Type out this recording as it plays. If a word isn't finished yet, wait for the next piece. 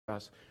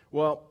us.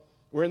 Well,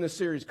 we're in this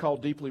series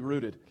called Deeply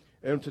Rooted.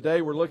 And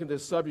today we're looking at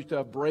this subject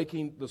of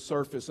breaking the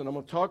surface. And I'm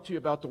going to talk to you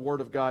about the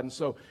Word of God. And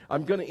so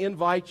I'm going to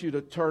invite you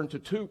to turn to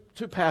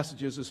two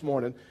passages this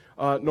morning.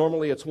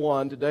 Normally it's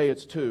one. Today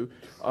it's two.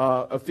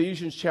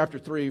 Ephesians chapter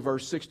 3,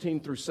 verse 16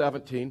 through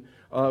 17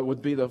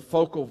 would be the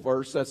focal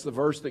verse. That's the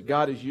verse that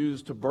God has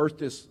used to birth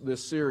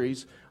this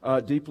series,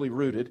 Deeply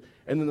Rooted.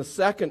 And then the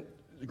second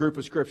group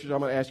of scriptures I'm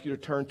going to ask you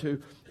to turn to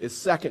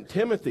is 2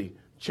 Timothy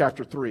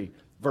chapter 3,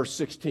 verse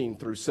 16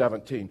 through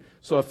 17.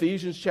 So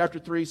Ephesians chapter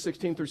 3,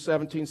 16 through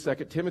 17, 2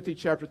 Timothy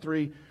chapter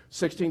 3,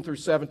 16 through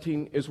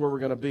 17 is where we're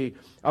going to be.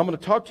 I'm going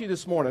to talk to you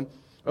this morning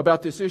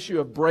about this issue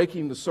of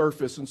breaking the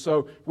surface. And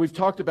so we've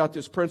talked about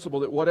this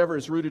principle that whatever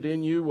is rooted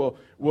in you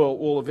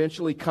will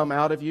eventually come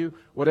out of you.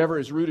 Whatever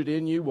is rooted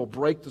in you will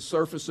break the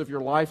surface of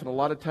your life. And a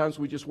lot of times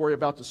we just worry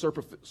about the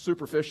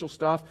superficial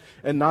stuff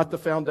and not the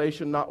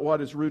foundation, not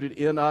what is rooted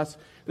in us.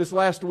 This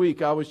last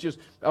week I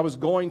was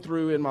going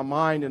through in my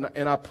mind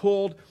and I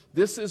pulled,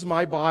 this is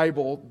my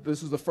Bible.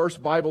 This is the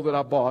first Bible that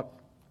I bought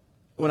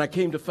when I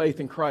came to faith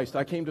in Christ.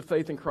 I came to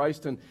faith in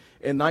Christ in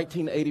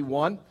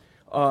 1981.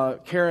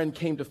 Karen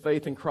came to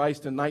faith in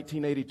Christ in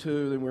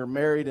 1982, and we were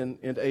married in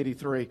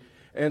 83.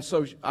 And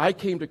so I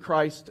came to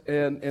Christ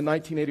in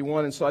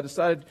 1981, and so I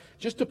decided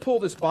just to pull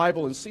this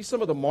Bible and see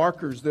some of the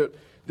markers that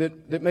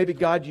maybe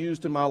God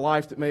used in my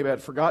life that maybe I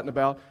had forgotten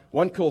about.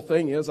 One cool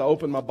thing is I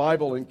opened my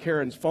Bible and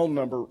Karen's phone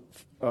number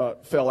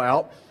fell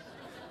out,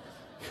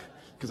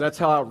 because that's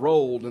how I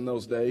rolled in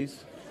those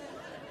days.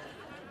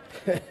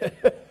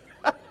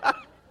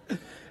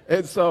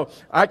 And so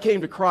I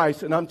came to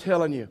Christ, and I'm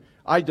telling you,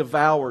 I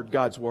devoured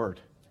God's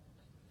Word.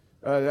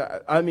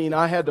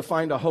 I had to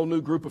find a whole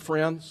new group of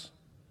friends.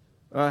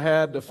 I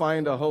had to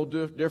find a whole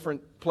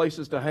different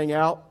places to hang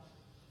out.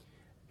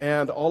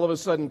 And all of a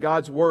sudden,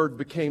 God's Word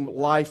became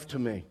life to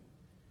me.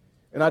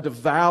 And I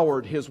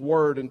devoured His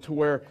Word, and to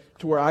where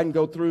I can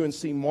go through and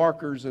see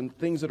markers and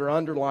things that are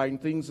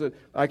underlined, things that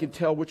I can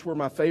tell which were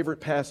my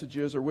favorite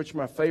passages or which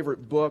were my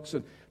favorite books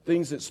and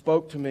things that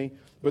spoke to me.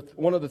 But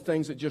one of the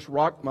things that just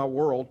rocked my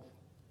world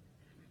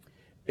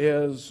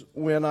is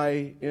when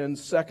in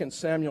 2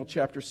 Samuel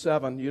chapter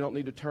 7, you don't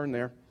need to turn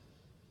there,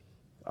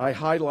 I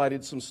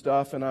highlighted some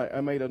stuff and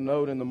I made a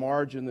note in the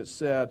margin that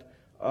said,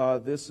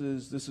 this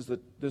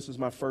is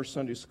my first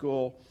Sunday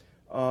school,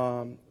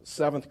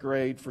 7th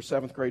grade, for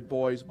 7th grade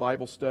boys,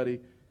 Bible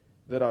study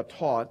that I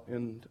taught,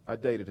 and I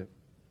dated it.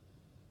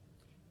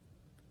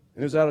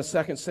 And it was out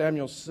of 2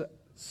 Samuel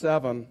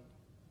 7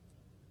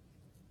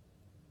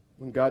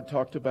 when God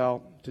talked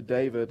to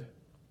David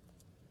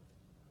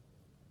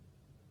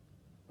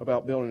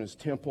about building his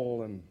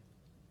temple,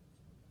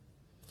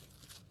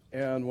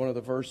 and one of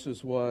the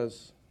verses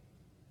was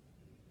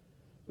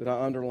that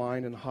I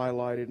underlined and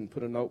highlighted and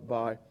put a note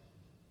by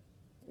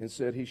and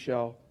said, he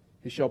shall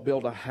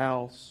build a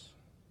house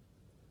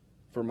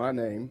for my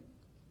name,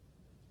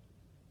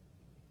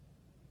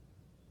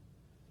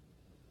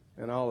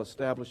 and I'll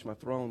establish my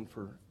throne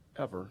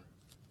forever.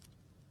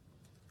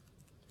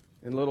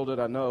 And little did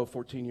I know,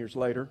 14 years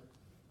later,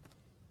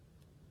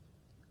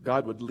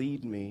 God would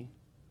lead me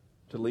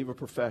to leave a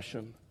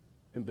profession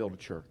and build a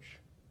church.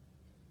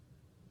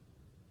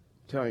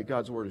 I'm telling you,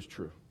 God's Word is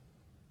true.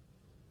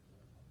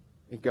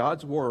 And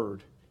God's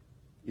Word,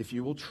 if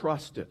you will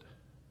trust it,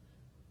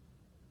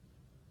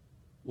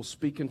 will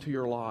speak into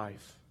your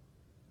life.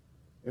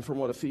 And from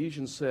what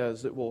Ephesians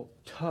says, it will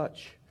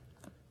touch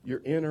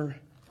your inner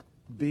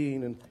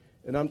being.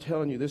 And I'm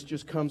telling you, this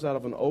just comes out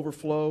of an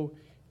overflow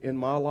in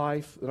my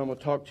life that I'm going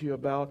to talk to you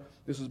about.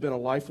 This has been a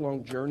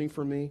lifelong journey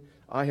for me.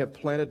 I have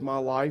planted my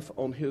life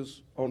on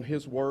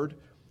His Word.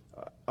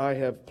 I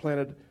have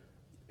planted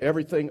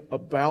everything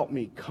about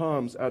me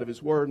comes out of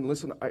His Word. And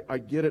listen, I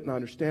get it and I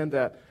understand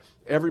that.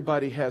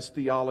 Everybody has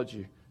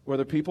theology.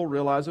 Whether people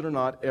realize it or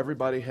not,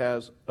 everybody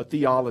has a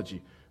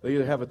theology. They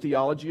either have a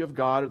theology of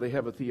God or they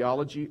have a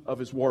theology of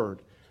His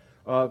Word.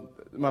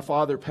 My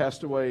father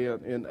passed away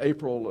in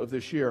April of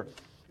this year.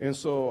 And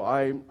so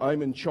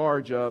I'm in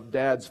charge of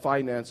Dad's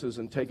finances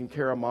and taking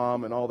care of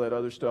Mom and all that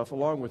other stuff,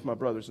 along with my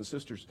brothers and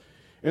sisters.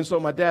 And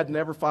so my dad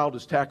never filed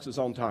his taxes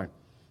on time.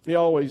 He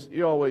always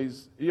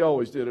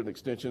did an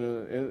extension,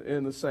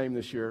 and the same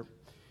this year.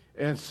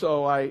 And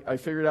so I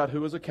figured out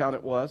who his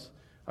accountant was.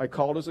 I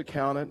called his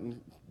accountant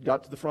and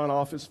got to the front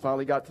office,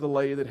 finally got to the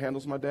lady that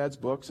handles my dad's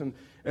books, and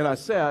I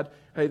said,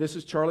 hey, this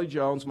is Charlie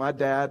Jones. My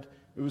dad,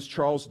 it was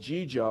Charles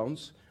G.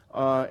 Jones,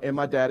 and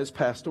my dad has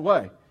passed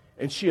away.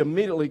 And she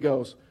immediately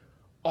goes,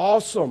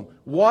 awesome,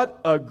 what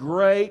a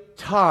great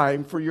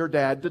time for your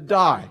dad to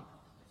die.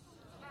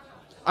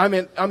 I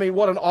mean,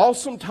 what an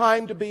awesome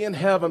time to be in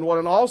heaven. What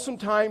an awesome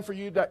time for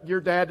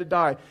your dad to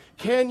die.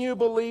 Can you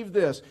believe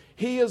this?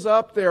 He is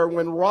up there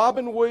when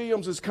Robin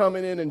Williams is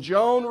coming in and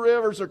Joan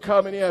Rivers are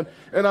coming in.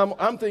 And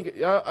I'm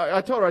thinking,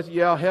 I told her, I said,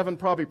 yeah, heaven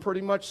probably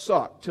pretty much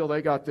sucked till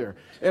they got there.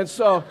 And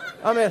so,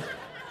 I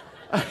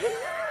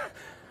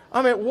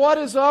mean, what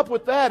is up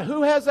with that?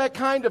 Who has that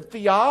kind of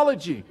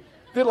theology?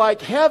 that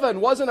like heaven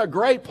wasn't a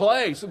great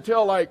place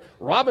until like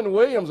Robin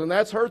Williams, and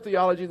that's her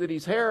theology, that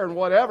he's here and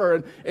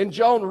whatever, and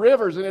Joan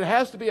Rivers, and it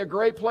has to be a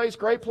great place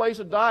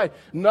to die.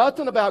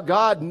 Nothing about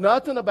God,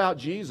 nothing about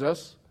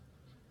Jesus.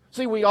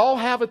 See, we all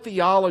have a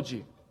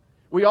theology.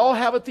 We all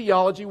have a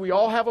theology. We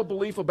all have a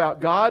belief about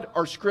God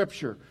or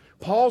Scripture.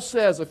 Paul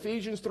says,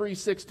 Ephesians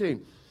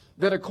 3:16,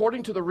 that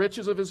according to the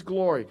riches of His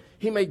glory,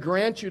 He may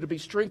grant you to be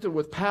strengthened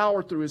with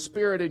power through His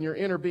Spirit in your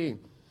inner being,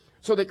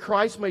 so that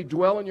Christ may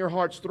dwell in your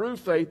hearts through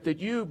faith, that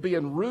you,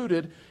 being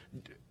rooted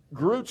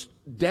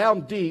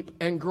down deep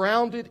and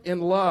grounded in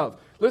love.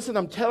 Listen,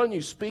 I'm telling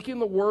you, speaking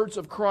the words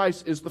of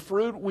Christ is the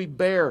fruit we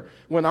bear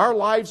when our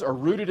lives are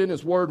rooted in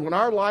His Word, when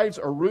our lives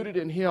are rooted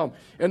in Him.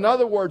 In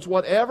other words,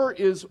 whatever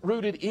is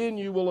rooted in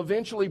you will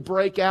eventually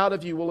break out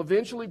of you, will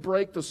eventually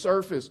break the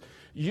surface.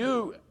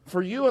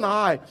 For you and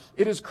I,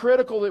 it is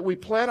critical that we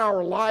plant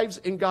our lives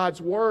in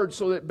God's Word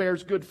so that it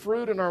bears good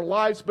fruit in our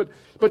lives.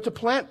 But to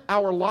plant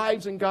our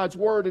lives in God's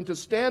Word and to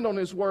stand on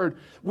His Word,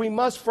 we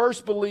must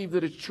first believe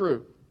that it's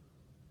true.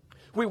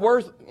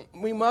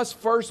 We must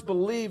first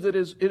believe that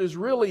it is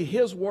really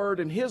His Word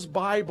and His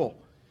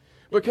Bible.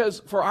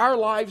 Because for our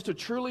lives to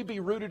truly be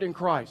rooted in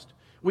Christ,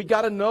 we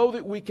got to know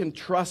that we can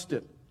trust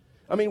it.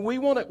 I mean, we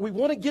want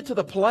to get to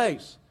the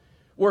place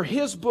where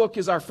His book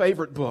is our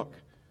favorite book.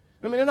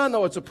 I mean, and I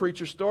know it's a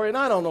preacher story, and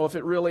I don't know if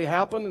it really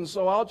happened, and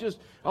so I'll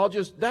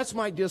just that's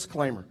my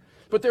disclaimer.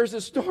 But there's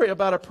this story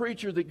about a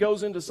preacher that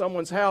goes into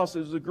someone's house.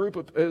 It was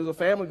a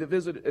family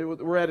that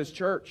were at his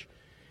church.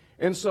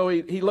 And so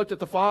he looked at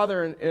the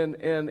father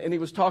and he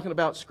was talking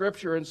about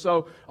Scripture. And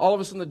so all of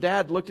a sudden the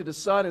dad looked at his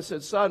son and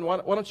said, "Son, why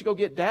don't you go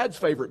get Dad's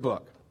favorite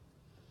book?"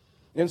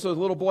 And so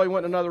the little boy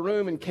went in another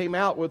room and came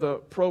out with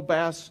a Pro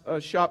Bass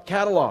Shop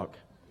catalog.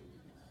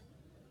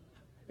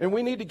 And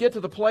we need to get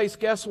to the place,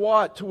 guess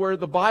what, to where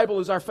the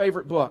Bible is our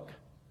favorite book.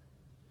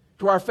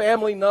 To our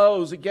family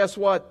knows that, guess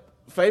what,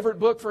 favorite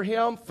book for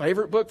him,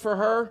 favorite book for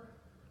her,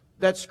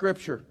 that's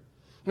Scripture.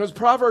 Because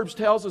Proverbs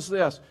tells us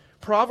this.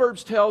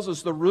 Proverbs tells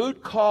us the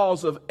root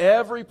cause of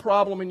every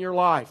problem in your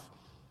life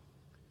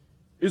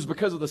is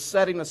because of the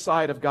setting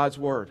aside of God's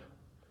Word,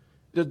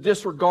 the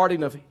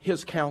disregarding of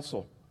His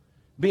counsel,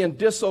 being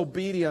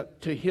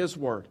disobedient to His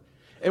Word.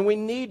 And we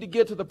need to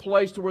get to the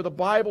place to where the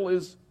Bible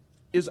is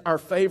our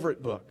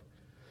favorite book.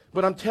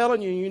 But I'm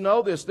telling you, you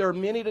know this, there are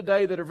many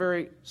today that are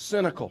very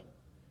cynical.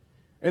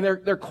 And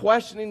they're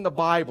questioning the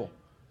Bible.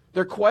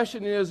 Their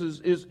question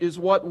is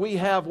what we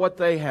have, what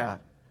they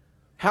have.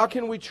 How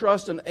can we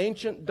trust an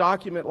ancient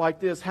document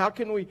like this? How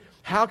can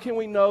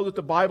we know that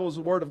the Bible is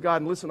the Word of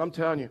God? And listen, I'm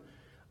telling you,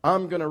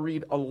 I'm going to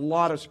read a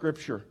lot of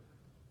Scripture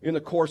in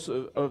the course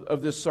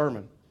of this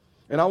sermon.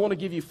 And I want to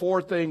give you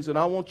 4 things, and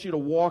I want you to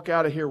walk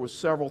out of here with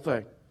several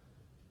things.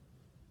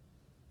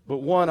 But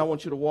one, I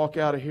want you to walk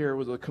out of here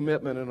with a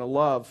commitment and a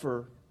love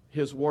for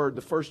His Word.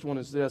 The first one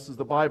is this, is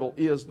the Bible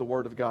is the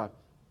Word of God.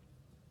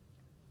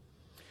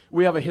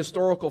 We have a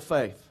historical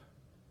faith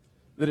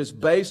that is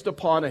based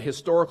upon a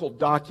historical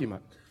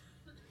document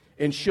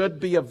and should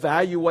be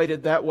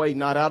evaluated that way,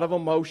 not out of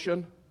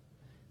emotion,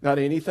 not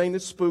anything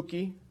that's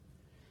spooky,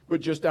 but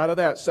just out of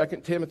that.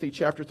 2 Timothy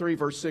chapter 3,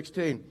 verse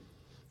 16.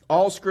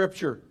 All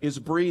Scripture is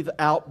breathed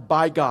out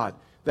by God.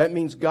 That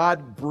means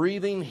God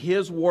breathing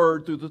His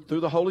Word through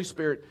the Holy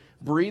Spirit,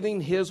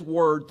 breathing His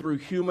Word through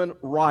human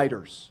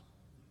writers.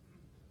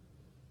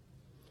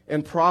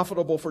 And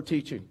profitable for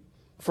teaching,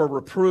 for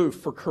reproof,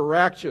 for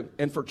correction,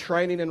 and for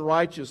training in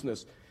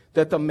righteousness,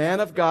 that the man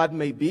of God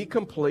may be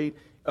complete,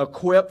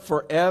 equipped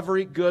for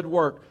every good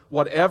work.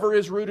 Whatever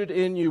is rooted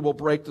in you will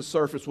break the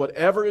surface.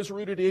 Whatever is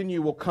rooted in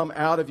you will come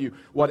out of you.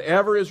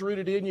 Whatever is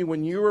rooted in you,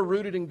 when you are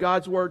rooted in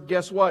God's Word,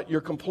 guess what?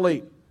 You're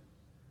complete.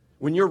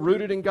 When you're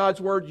rooted in God's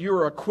Word, you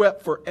are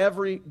equipped for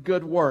every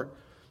good work.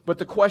 But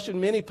the question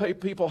many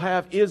people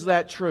have, is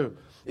that true?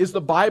 Is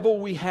the Bible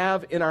we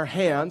have in our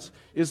hands,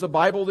 is the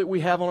Bible that we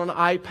have on an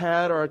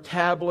iPad or a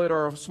tablet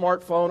or a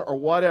smartphone or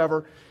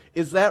whatever,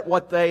 is that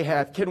what they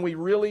have? Can we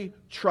really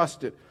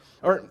trust it?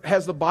 Or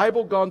has the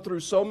Bible gone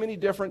through so many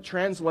different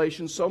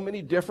translations, so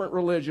many different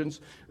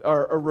religions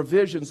or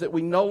revisions that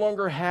we no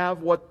longer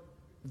have what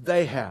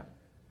they have?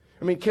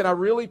 I mean, can I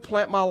really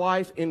plant my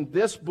life in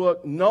this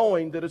book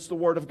knowing that it's the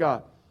Word of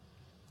God?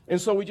 And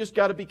so we just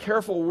got to be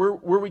careful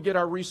where we get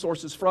our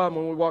resources from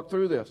when we walk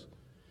through this.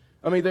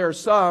 I mean, there are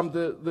some,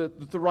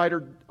 the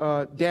writer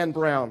Dan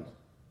Brown.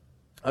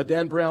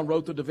 Dan Brown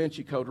wrote the Da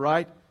Vinci Code,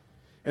 right?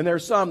 And there are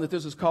some that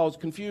this has caused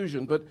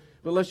confusion. But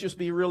let's just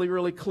be really,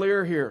 really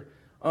clear here.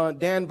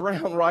 Dan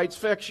Brown writes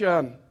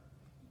fiction.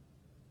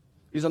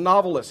 He's a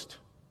novelist.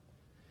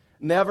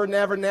 Never,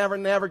 never, never,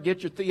 never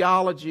get your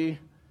theology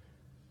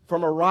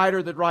from a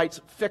writer that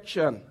writes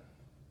fiction.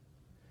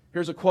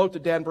 Here's a quote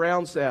that Dan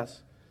Brown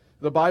says.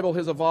 The Bible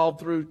has evolved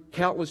through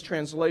countless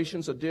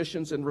translations,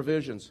 additions, and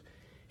revisions.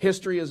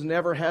 History has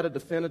never had a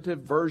definitive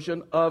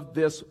version of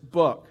this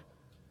book.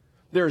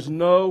 There's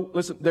no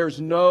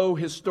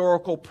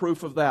historical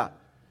proof of that.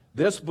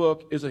 This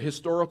book is a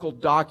historical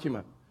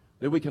document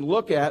that we can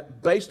look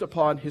at based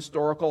upon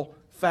historical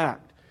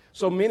fact.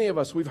 So many of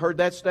us, we've heard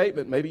that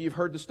statement. Maybe you've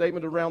heard the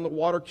statement around the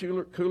water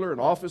cooler in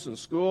office and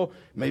school,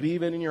 maybe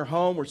even in your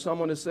home where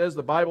someone says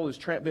the Bible has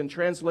been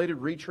translated,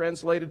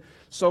 retranslated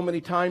so many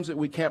times that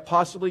we can't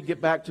possibly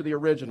get back to the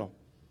original.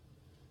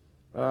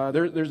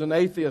 There's an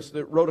atheist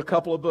that wrote a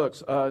couple of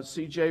books,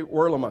 C.J.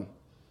 Werleman.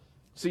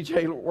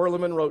 C.J.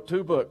 Werleman wrote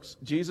 2 books,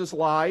 Jesus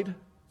Lied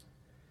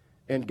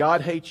and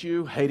God Hates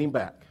You, Hate Him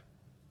Back.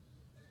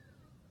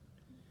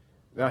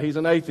 Now, he's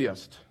an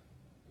atheist.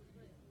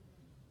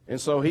 And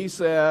so he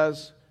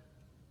says,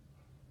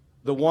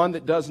 the one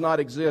that does not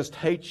exist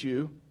hates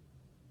you,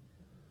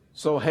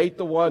 so hate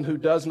the one who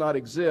does not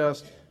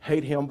exist,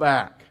 hate him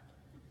back.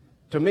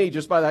 To me,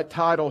 just by that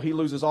title, he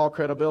loses all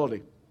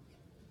credibility.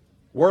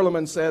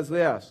 Werleman says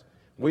this,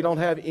 we don't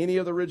have any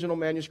of the original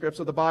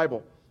manuscripts of the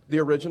Bible. The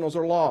originals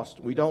are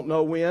lost. We don't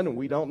know when and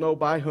we don't know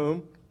by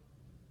whom.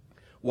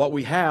 What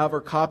we have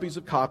are copies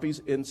of copies.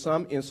 In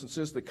some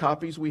instances, the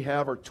copies we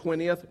have are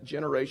 20th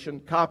generation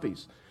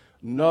copies.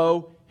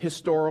 No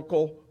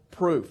historical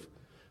proof.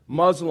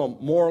 Muslim,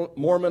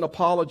 Mormon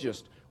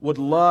apologists would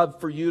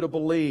love for you to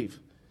believe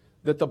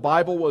that the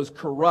Bible was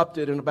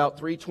corrupted in about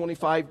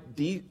 325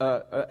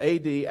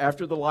 AD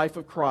after the life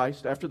of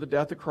Christ, after the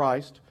death of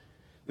Christ,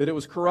 that it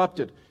was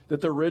corrupted,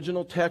 that the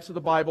original text of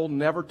the Bible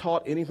never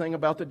taught anything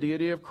about the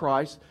deity of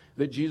Christ,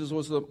 that Jesus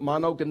was the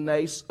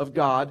monogenes of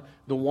God,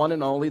 the one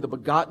and only, the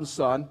begotten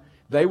Son.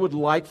 They would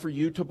like for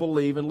you to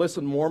believe, and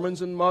listen,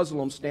 Mormons and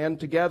Muslims stand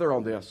together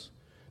on this,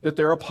 that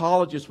their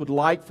apologists would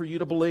like for you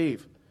to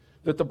believe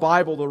that the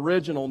Bible, the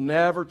original,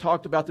 never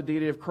talked about the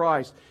deity of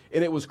Christ,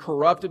 and it was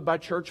corrupted by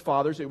church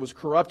fathers, it was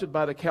corrupted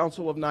by the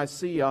Council of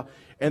Nicaea,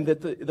 and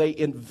that they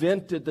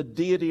invented the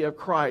deity of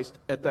Christ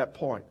at that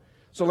point.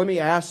 So let me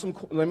ask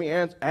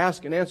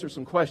and answer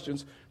some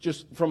questions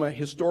just from a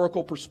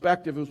historical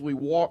perspective as we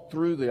walk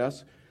through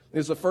this.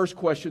 Is the first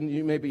question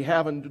you may be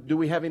having, do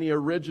we have any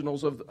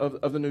originals of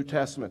the New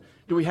Testament?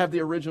 Do we have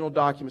the original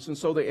documents? And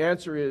so the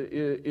answer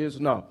is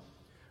no.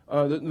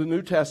 The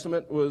New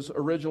Testament was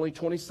originally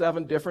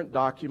 27 different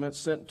documents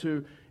sent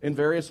in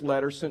various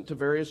letters, sent to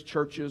various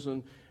churches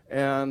and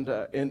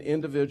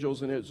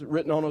individuals, and it's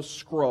written on a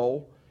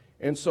scroll.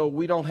 And so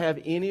we don't have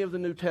any of the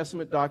New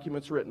Testament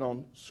documents written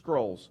on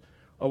scrolls.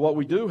 What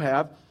we do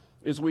have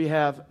is we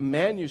have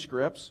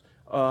manuscripts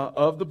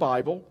of the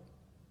Bible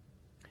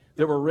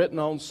that were written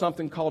on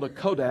something called a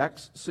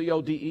codex,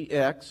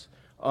 C-O-D-E-X,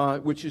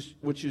 which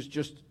is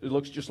just, it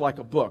looks just like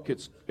a book.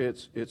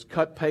 It's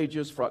cut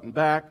pages front and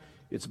back.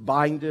 It's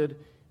binded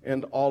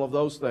and all of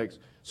those things.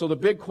 So the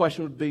big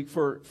question would be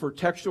for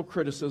textual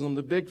criticism,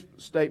 the big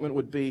statement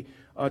would be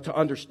to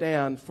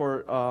understand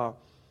for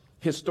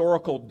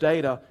historical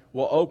data,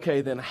 well,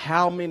 okay, then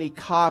how many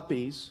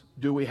copies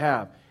do we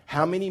have?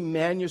 How many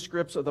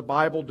manuscripts of the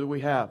Bible do we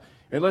have?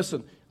 And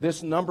listen,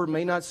 this number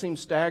may not seem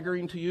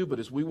staggering to you, but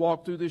as we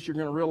walk through this, you're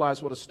going to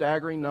realize what a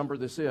staggering number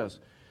this is.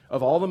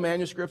 Of all the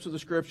manuscripts of the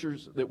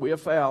Scriptures that we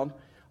have found,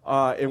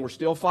 and we're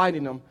still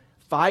finding them,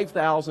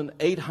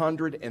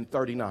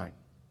 5,839.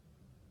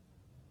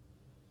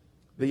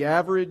 The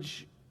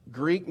average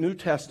Greek New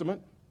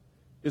Testament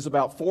is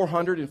about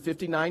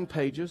 459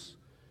 pages.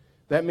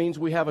 That means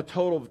we have a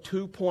total of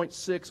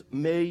 2.6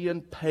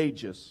 million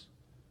pages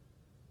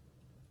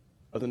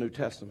of the New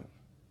Testament.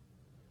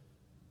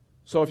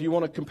 So if you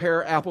want to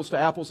compare apples to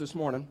apples this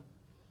morning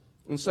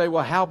and say,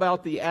 well, how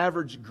about the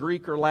average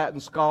Greek or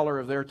Latin scholar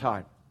of their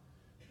time?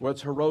 Whether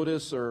it's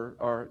Herodotus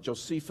or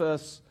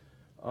Josephus,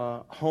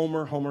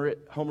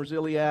 Homer's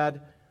Iliad.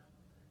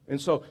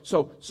 And so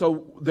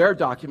their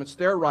documents,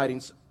 their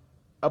writings,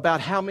 about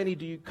how many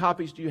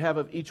copies do you have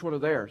of each one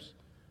of theirs?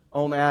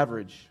 On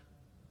average,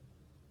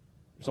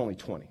 it's only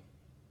 20.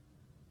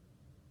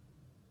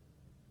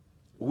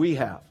 We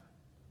have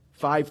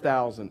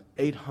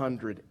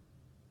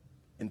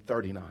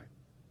 5,839.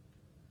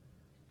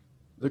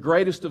 The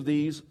greatest of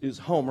these is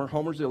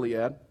Homer's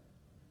Iliad,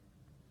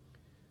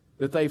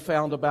 that they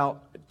found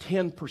about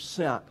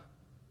 10%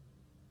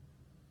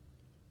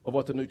 of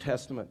what the New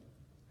Testament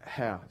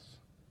has.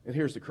 And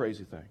here's the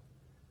crazy thing.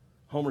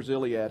 Homer's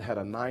Iliad had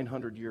a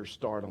 900-year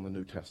start on the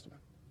New Testament.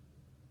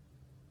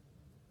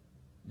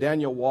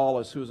 Daniel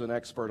Wallace, who's an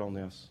expert on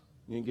this,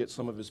 you can get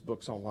some of his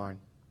books online.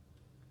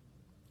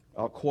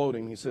 I'll quote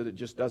him. He said, it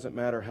just doesn't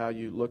matter how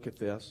you look at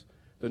this.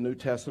 The New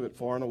Testament,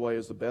 far and away,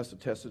 is the best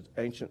attested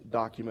ancient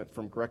document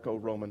from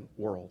Greco-Roman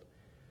world.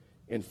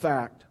 In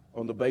fact,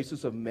 on the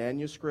basis of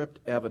manuscript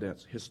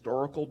evidence,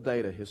 historical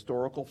data,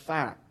 historical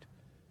fact,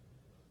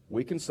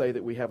 we can say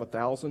that we have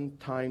 1,000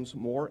 times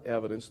more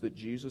evidence that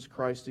Jesus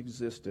Christ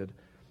existed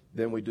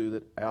than we do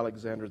that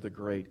Alexander the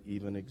Great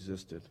even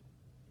existed.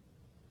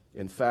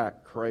 In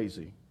fact,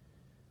 crazy.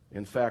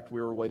 In fact,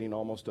 we were waiting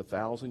almost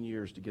 1,000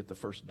 years to get the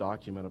first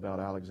document about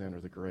Alexander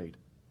the Great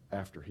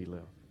after he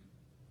lived.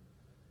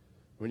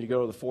 When you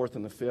go to the 4th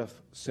and 5th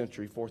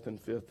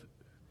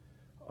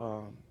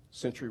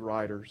century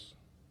writers,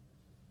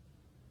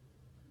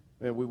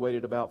 and we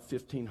waited about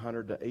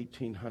 1,500 to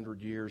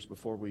 1,800 years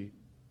before we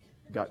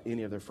got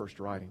any of their first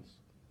writings.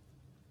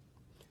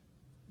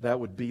 That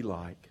would be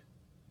like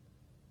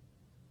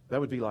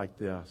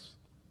this.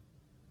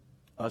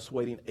 us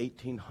waiting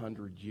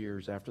 1,800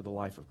 years after the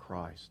life of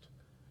Christ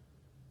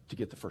to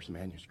get the first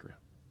manuscript.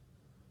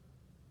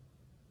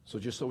 So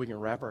just so we can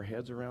wrap our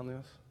heads around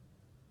this,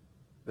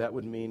 that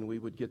would mean we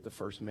would get the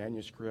first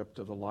manuscript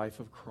of the life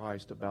of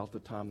Christ about the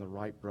time the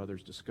Wright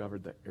brothers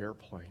discovered the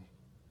airplane.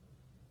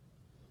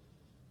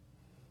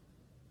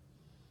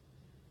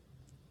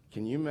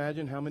 Can you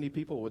imagine how many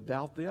people would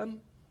doubt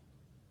then?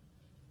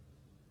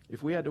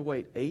 If we had to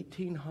wait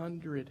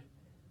 1,800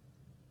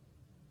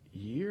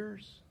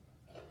 years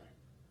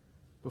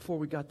before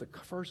we got the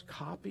first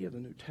copy of the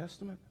New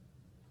Testament?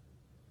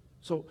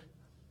 So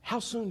how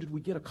soon did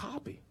we get a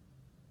copy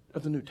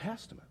of the New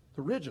Testament,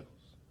 the originals?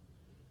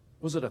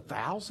 Was it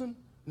 1,000?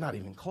 Not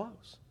even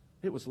close.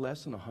 It was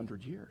less than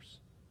 100 years.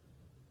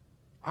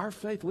 Our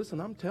faith,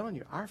 listen, I'm telling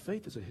you, our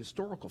faith is a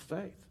historical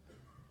faith.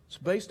 It's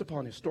based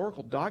upon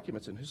historical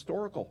documents and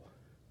historical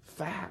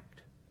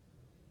fact.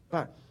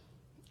 By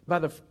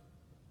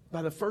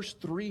the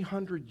first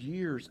 300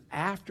 years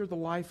after the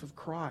life of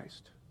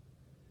Christ,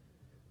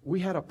 we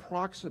had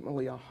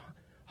approximately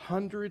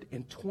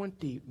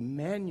 120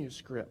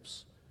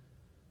 manuscripts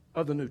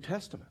of the New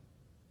Testament.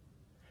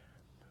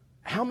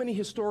 How many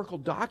historical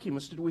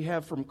documents did we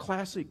have from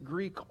classic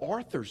Greek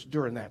authors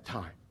during that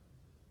time?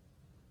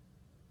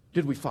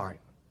 Did we find?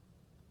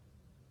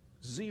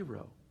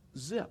 Zero.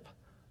 Zip.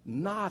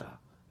 Nada.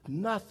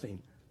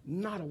 Nothing.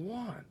 Not a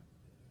one.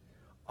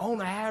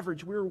 On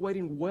average, we were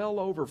waiting well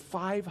over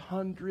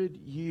 500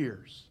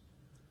 years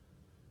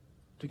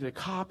to get a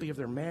copy of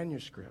their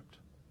manuscript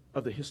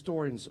of the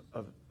historians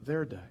of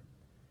their day.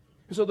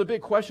 And so the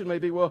big question may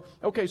be, well,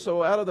 okay,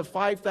 so out of the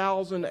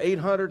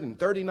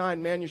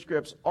 5,839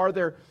 manuscripts, are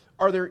there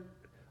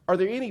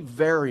any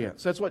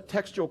variants? That's what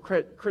textual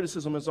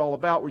criticism is all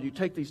about, where you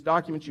take these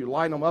documents, you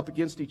line them up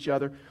against each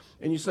other,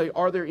 and you say,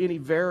 are there any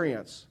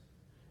variants?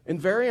 And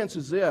variance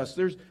is this.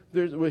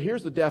 Well,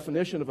 here's the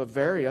definition of a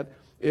variant.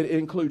 It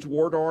includes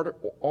word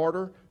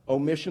order,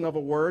 omission of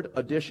a word,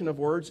 addition of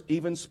words,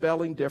 even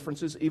spelling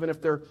differences, even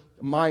if they're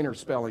minor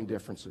spelling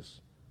differences.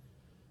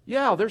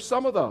 Yeah, there's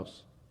some of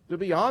those. To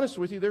be honest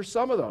with you, there's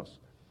some of those.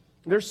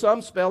 There's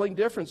some spelling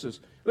differences.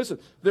 Listen,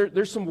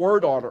 there's some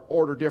word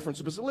order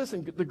differences. But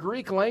listen, the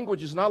Greek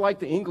language is not like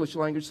the English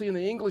language. See, in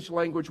the English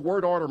language,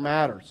 word order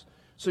matters.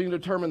 So you can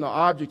determine the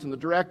objects and the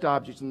direct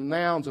objects and the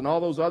nouns and all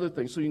those other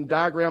things. So you can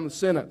diagram the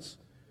sentence.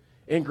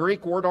 In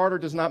Greek, word order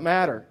does not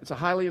matter. It's a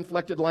highly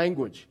inflected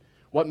language.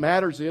 What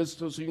matters is,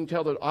 so you can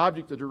tell the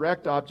object, the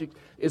direct object,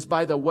 is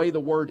by the way the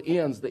word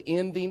ends, the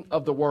ending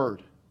of the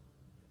word.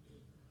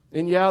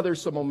 And yeah,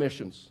 there's some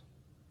omissions.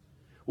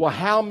 Well,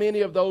 how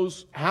many of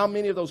those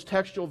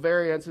textual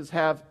variances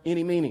have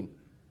any meaning?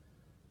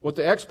 What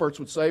the experts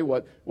would say,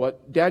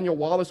 what Daniel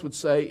Wallace would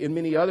say, and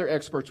many other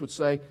experts would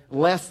say,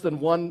 less than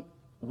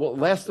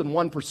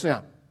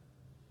 1%.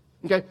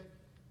 Okay?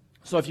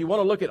 So if you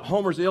want to look at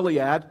Homer's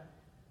Iliad,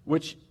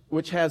 which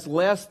has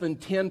less than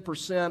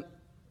 10%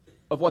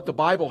 of what the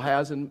Bible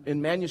has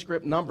in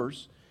manuscript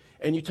numbers,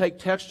 and you take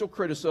textual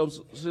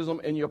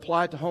criticism and you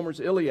apply it to Homer's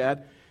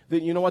Iliad,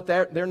 then you know what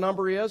their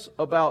number is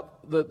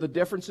about the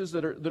differences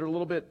that are a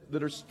little bit,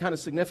 that are kind of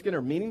significant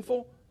or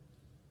meaningful?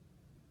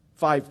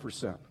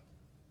 5%. In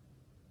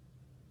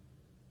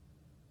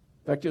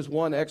fact, as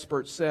one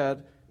expert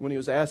said when he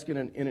was asked in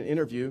an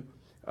interview,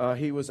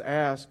 he was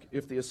asked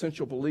if the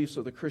essential beliefs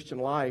of the Christian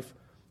life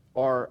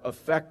are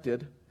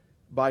affected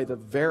by the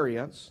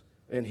variants,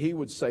 and he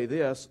would say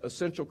this: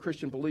 essential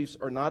Christian beliefs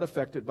are not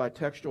affected by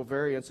textual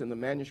variants in the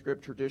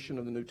manuscript tradition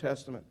of the New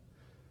Testament.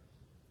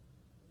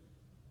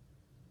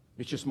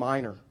 It's just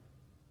minor.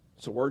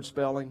 It's a word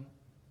spelling,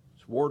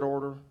 it's word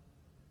order,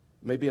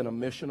 maybe an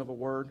omission of a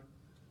word.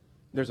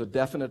 There's a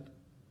definite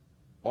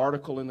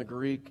article in the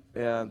Greek,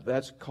 and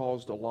that's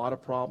caused a lot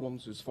of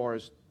problems as far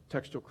as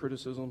textual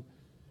criticism.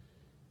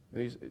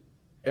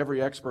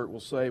 Every expert will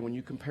say, when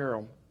you compare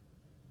them,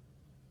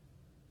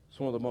 it's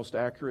one of the most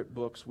accurate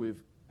books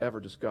we've ever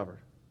discovered.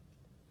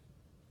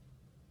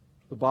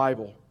 The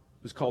Bible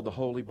is called the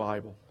Holy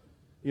Bible.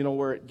 You know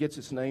where it gets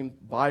its name,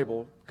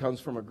 Bible,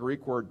 comes from a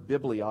Greek word,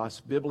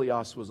 biblios.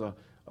 Biblios was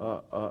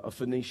a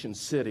Phoenician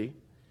city.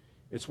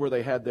 It's where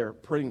they had their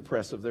printing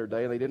press of their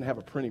day, and they didn't have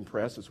a printing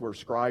press. It's where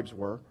scribes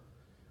were.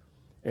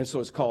 And so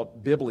it's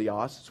called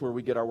biblios. It's where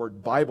we get our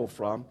word Bible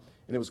from.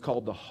 And it was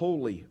called the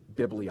Holy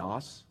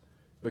Biblios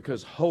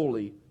because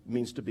holy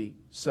means to be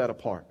set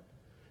apart.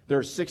 There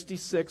are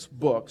 66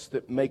 books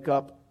that make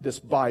up this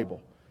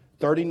Bible.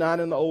 39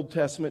 in the Old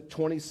Testament,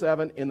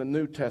 27 in the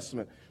New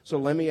Testament. So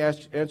let me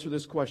answer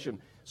this question.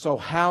 So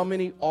how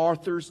many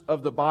authors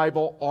of the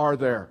Bible are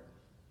there?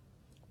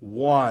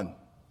 One.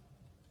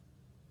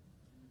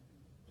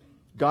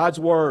 God's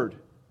Word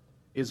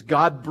is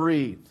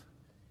God-breathed.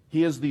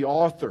 He is the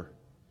author.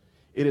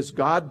 It is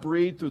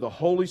God-breathed through the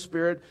Holy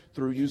Spirit,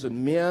 through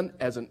using men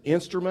as an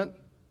instrument.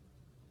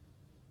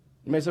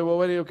 You may say, well,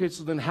 wait, okay,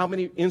 so then how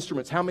many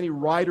instruments, how many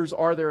writers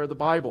are there of the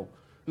Bible?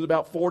 There's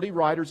about 40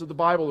 writers of the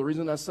Bible. The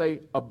reason I say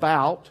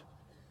about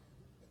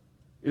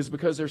is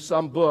because there's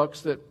some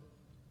books that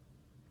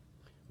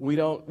We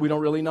don't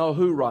really know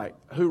who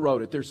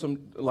wrote it. There's some,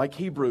 like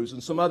Hebrews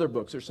and some other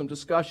books, there's some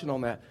discussion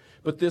on that.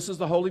 But this is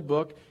the Holy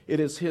Book. It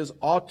is His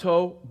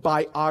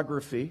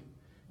autobiography.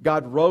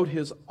 God wrote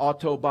His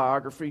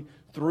autobiography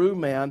through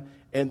man,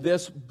 and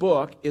this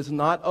book is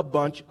not a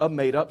bunch of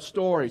made-up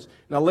stories.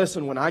 Now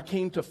listen, when I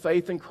came to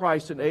faith in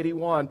Christ in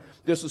 81,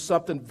 this is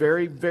something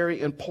very,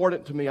 very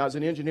important to me. I was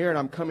an engineer, and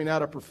I'm coming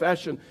out of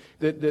profession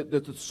that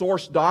the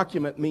source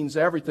document means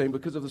everything,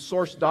 because if the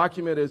source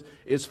document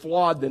is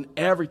flawed, then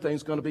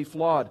everything's going to be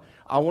flawed.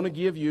 I want to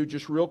give you,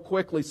 just real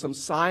quickly, some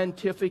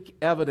scientific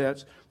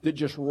evidence that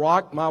just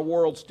rocked my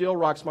world, still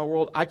rocks my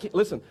world.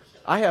 Listen,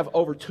 I have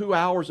over 2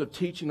 hours of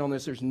teaching on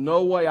this. There's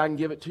no way I can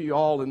give it to you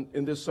all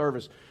in this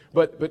service.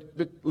 But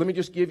let me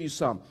just give you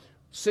some.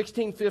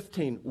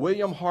 1615,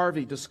 William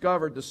Harvey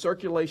discovered the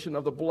circulation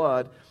of the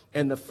blood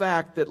and the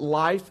fact that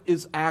life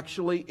is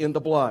actually in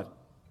the blood.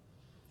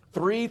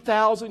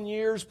 3,000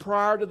 years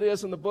prior to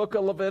this, in the book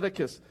of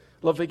Leviticus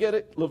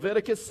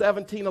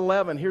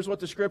 17:11, here's what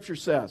the Scripture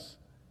says.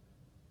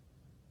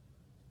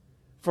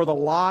 For the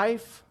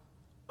life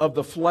of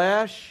the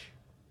flesh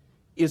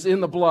is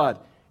in the blood.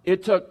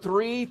 It took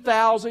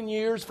 3,000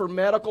 years for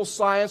medical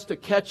science to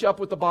catch up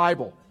with the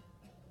Bible.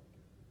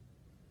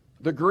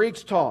 The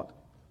Greeks taught,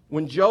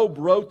 when Job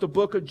wrote the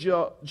book of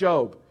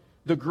Job,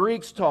 the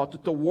Greeks taught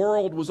that the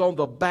world was on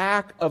the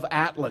back of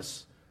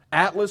Atlas.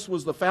 Atlas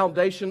was the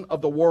foundation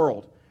of the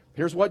world.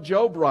 Here's what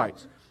Job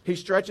writes. He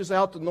stretches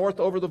out the north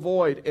over the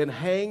void and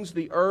hangs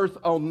the earth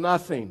on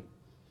nothing.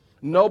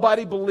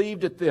 Nobody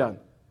believed it then.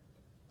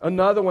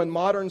 Another one,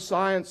 modern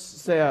science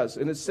says,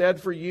 and it's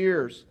said for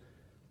years,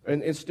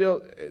 and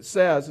still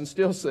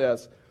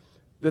says,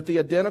 that the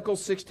identical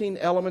 16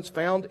 elements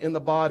found in the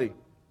body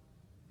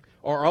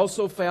are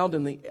also found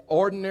in the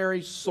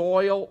ordinary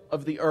soil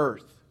of the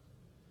earth.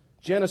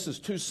 Genesis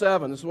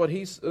 2:7 is what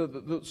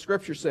the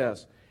Scripture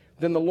says.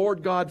 Then the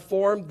Lord God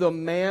formed the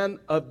man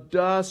of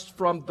dust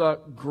from the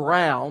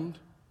ground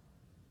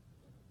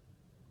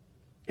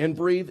and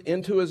breathed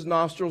into his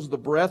nostrils the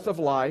breath of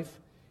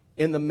life,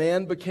 and the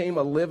man became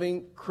a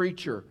living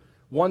creature.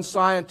 One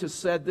scientist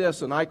said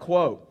this, and I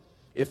quote,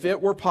 if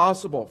it were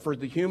possible for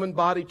the human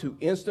body to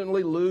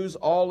instantly lose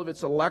all of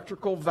its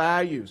electrical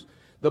values,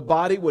 the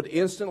body would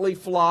instantly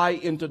fly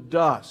into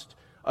dust.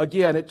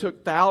 Again, it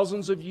took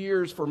thousands of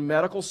years for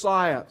medical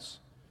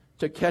science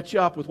to catch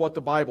up with what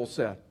the Bible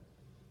said.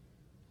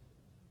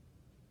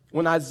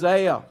 When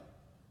the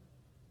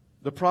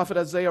prophet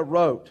Isaiah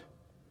wrote,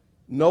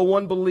 no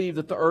one believed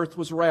that the earth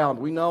was round.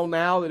 We know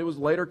now that it was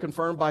later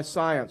confirmed by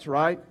science,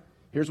 right?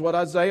 Here's what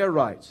Isaiah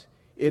writes.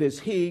 It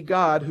is He,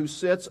 God, who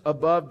sits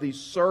above the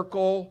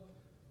circle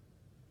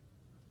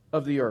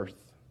of the earth.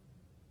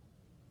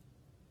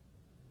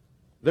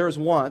 There was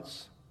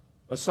once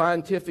a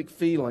scientific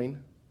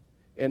feeling,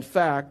 in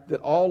fact,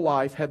 that all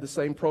life had the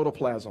same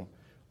protoplasm.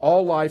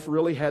 All life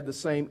really had the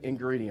same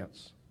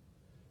ingredients.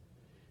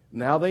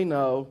 Now they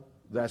know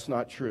that's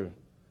not true.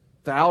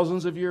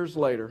 Thousands of years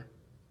later,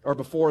 or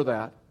before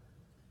that,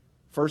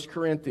 1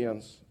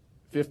 Corinthians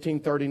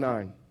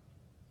 15:39,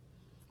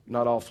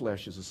 not all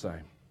flesh is the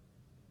same.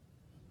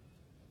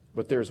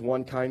 But there's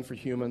one kind for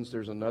humans,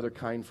 there's another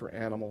kind for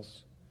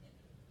animals,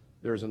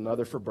 there's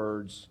another for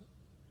birds,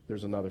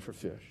 there's another for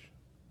fish.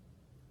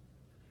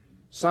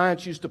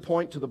 Science used to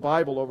point to the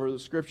Bible over the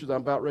Scriptures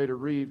I'm about ready to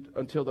read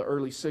until the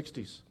early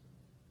 60s.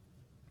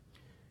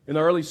 In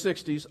the early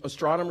 60s,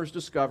 astronomers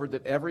discovered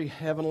that every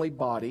heavenly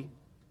body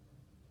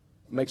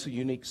makes a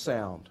unique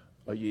sound,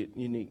 a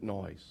unique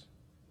noise.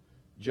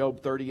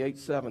 Job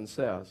 38:7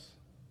 says,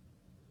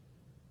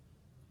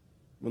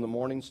 when the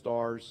morning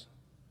stars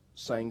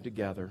sang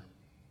together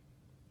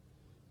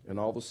and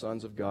all the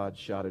sons of God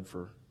shouted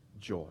for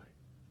joy.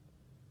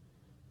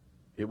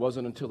 It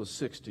wasn't until the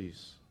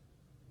 60s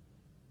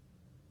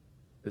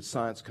that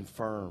science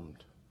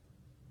confirmed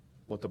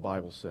what the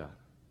Bible said.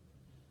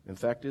 In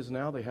fact, is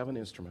now they have an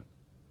instrument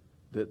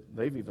that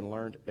they've even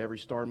learned every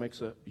star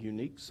makes a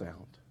unique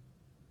sound.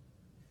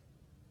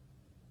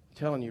 I'm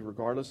telling you,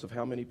 regardless of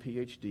how many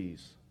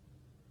PhDs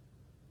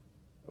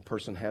a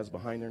person has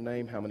behind their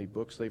name, how many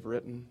books they've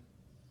written,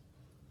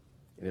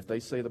 and if they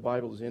say the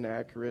Bible is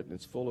inaccurate and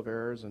it's full of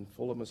errors and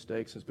full of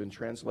mistakes, it's been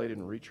translated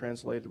and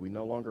retranslated, we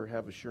no longer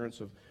have assurance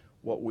of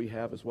what we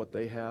have is what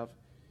they have,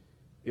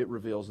 it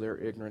reveals their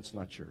ignorance,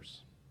 not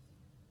yours.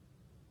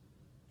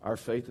 Our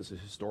faith is a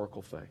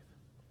historical faith.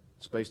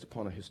 It's based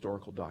upon a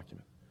historical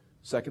document.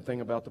 Second thing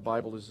about the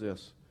Bible is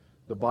this.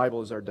 The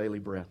Bible is our daily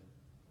bread.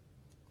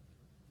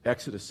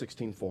 Exodus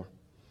 16:4.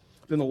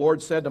 Then the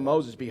Lord said to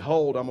Moses,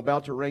 behold, I'm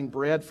about to rain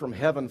bread from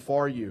heaven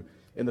for you,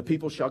 and the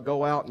people shall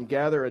go out and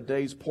gather a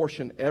day's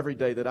portion every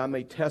day, that I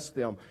may test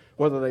them,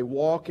 whether they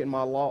walk in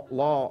my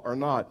law or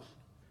not.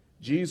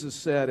 Jesus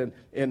said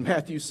in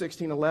Matthew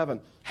 16:11,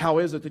 how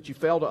is it that you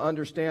fail to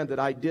understand that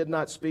I did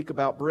not speak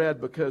about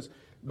bread,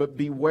 but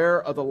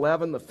beware of the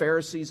leaven, the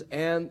Pharisees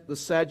and the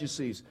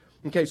Sadducees.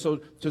 Okay, so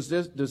does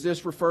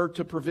this refer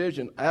to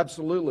provision?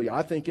 Absolutely,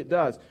 I think it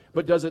does.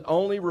 But does it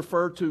only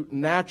refer to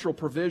natural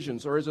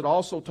provisions, or is it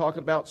also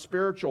talking about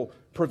spiritual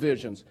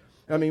provisions?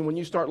 I mean, when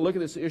you start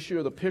looking at this issue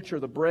of the picture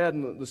of the bread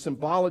and the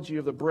symbology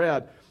of the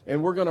bread,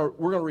 and we're gonna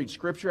read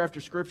Scripture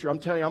after Scripture. I'm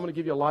telling you, I'm going to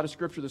give you a lot of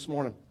Scripture this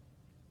morning.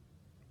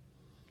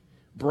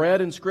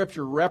 Bread in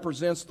Scripture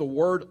represents the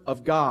Word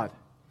of God.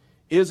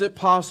 Is it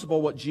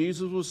possible what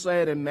Jesus was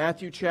saying in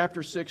Matthew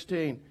chapter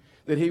 16,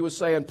 that He was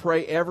saying,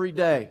 pray every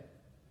day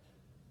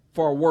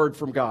for a word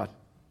from God?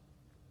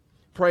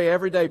 Pray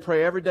every day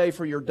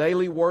for your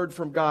daily word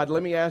from God.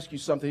 Let me ask you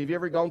something. Have you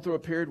ever gone through a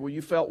period where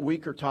you felt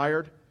weak or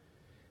tired?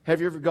 Have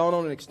you ever gone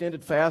on an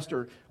extended fast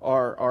or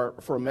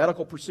for a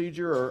medical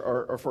procedure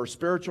or for a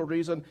spiritual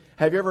reason?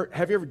 Have you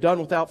ever done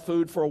without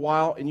food for a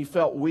while and you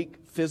felt weak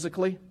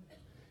physically?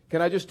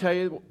 Can I just tell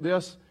you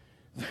this?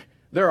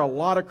 There are a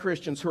lot of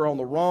Christians who are on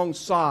the wrong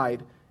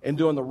side and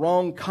doing the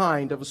wrong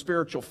kind of a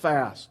spiritual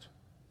fast.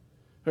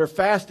 They're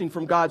fasting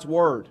from God's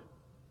Word.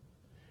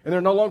 And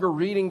they're no longer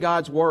reading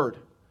God's Word.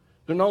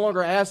 They're no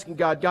longer asking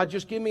God, God,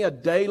 just give me a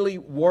daily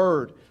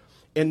word.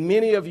 And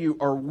many of you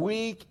are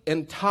weak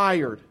and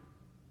tired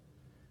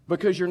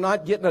because you're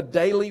not getting a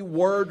daily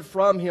word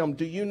from Him.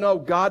 Do you know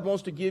God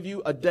wants to give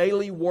you a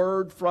daily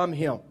word from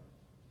Him?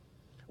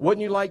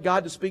 Wouldn't you like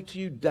God to speak to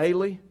you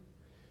daily?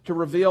 To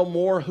reveal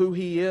more who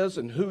He is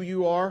and who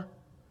you are?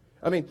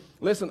 I mean,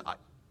 listen,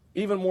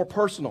 even more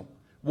personal.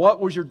 What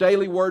was your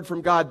daily word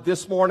from God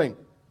this morning?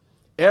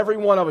 Every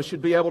one of us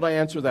should be able to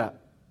answer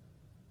that.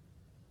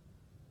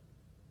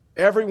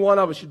 Every one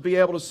of us should be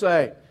able to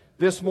say,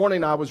 this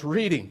morning I was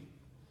reading,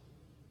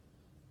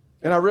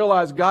 and I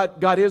realized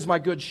God is my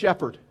good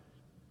shepherd.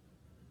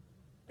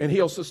 And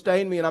He'll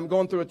sustain me, and I'm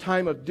going through a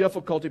time of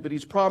difficulty, but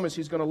He's promised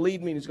He's going to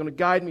lead me, and He's going to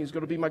guide me, He's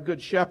going to be my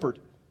good shepherd.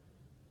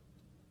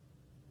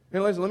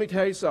 And listen, let me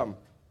tell you something.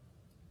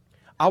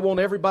 I want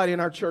everybody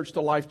in our church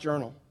to life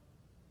journal.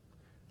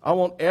 I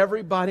want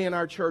everybody in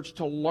our church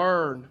to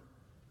learn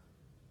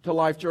to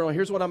life journal.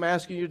 Here's what I'm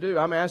asking you to do.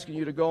 I'm asking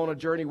you to go on a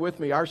journey with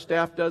me. Our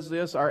staff does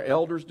this. Our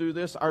elders do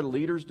this. Our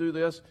leaders do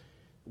this.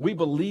 We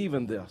believe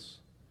in this.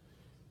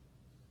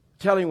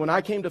 Telling you, when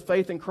I came to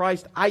faith in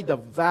Christ, I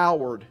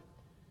devoured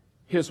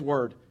His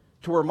Word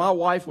to where my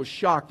wife was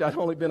shocked I'd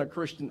only been a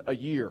Christian a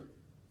year.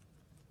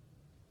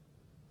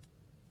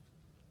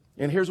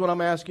 And here's what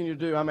I'm asking you to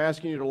do. I'm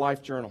asking you to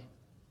life journal.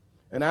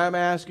 And I'm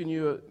asking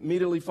you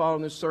immediately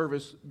following this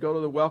service, go to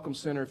the Welcome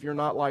Center if you're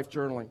not life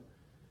journaling.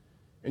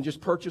 And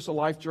just purchase a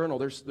life journal.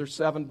 There's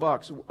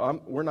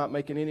 $7. We're not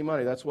making any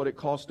money. That's what it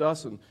cost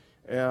us.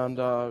 And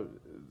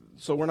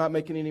so we're not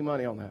making any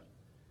money on that.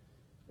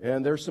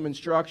 And there's some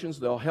instructions.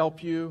 They'll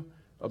help you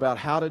about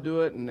how to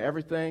do it and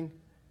everything.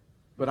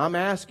 But I'm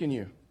asking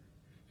you,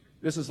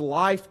 this is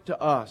life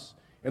to us.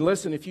 And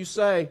listen, if you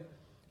say,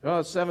 oh,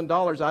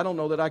 $7, I don't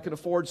know that I can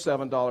afford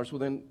 $7. Well,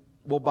 then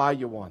we'll buy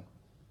you one.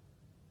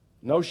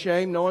 No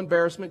shame, no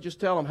embarrassment. Just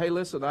tell them, hey,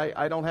 listen,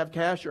 I don't have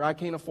cash or I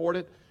can't afford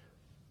it.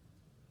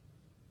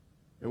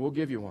 And we'll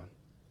give you one.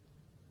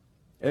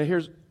 And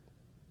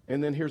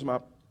then here's my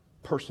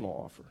personal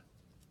offer.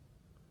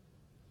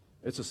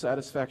 It's a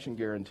satisfaction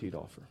guaranteed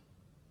offer.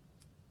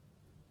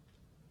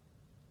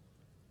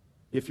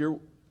 If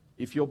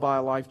you'll buy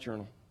a life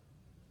journal,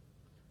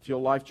 if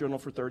you'll life journal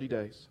for 30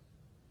 days,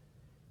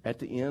 at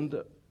the end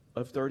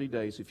of 30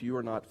 days, if you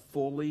are not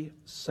fully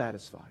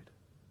satisfied,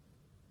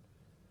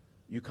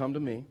 you come to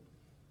me,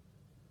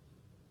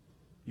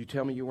 you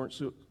tell me you weren't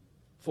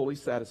fully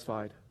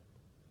satisfied,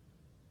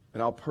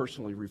 and I'll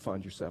personally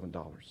refund your $7.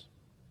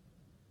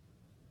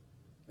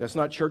 That's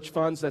not church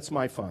funds, that's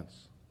my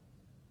funds.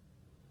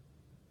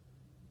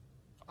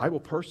 I will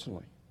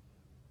personally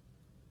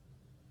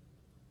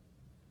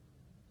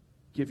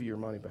give you your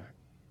money back.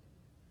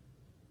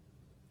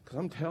 Because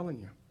I'm telling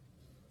you,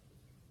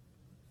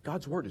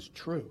 God's Word is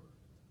true.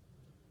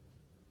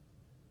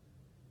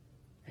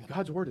 And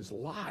God's Word is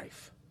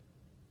life.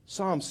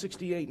 Psalm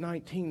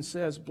 68:19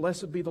 says,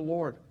 blessed be the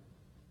Lord.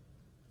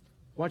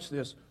 Watch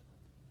this.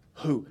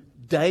 Who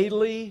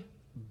daily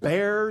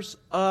bears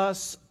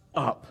us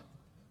up.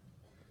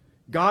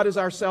 God is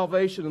our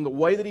salvation, and the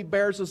way that He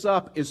bears us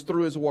up is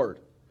through His Word.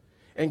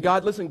 And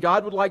God, listen,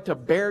 God would like to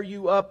bear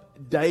you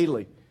up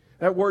daily.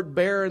 That word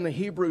bear in the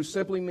Hebrew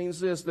simply means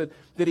this, that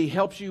He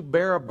helps you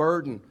bear a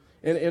burden.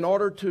 In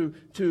order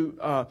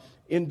to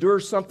endure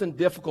something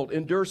difficult,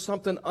 endure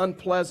something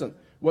unpleasant,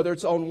 whether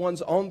it's on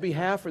one's own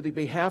behalf or the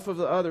behalf of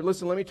the other.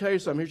 Listen, let me tell you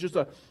something.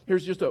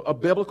 Here's just a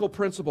biblical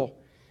principle.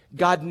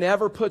 God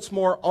never puts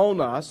more on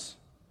us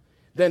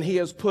than He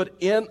has put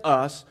in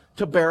us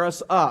to bear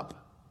us up.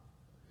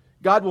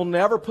 God will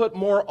never put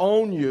more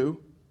on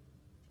you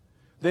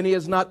than He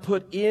has not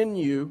put in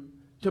you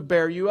to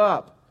bear you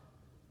up.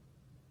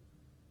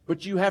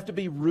 But you have to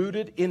be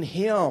rooted in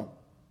Him.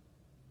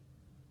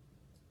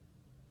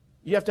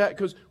 You have to,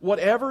 because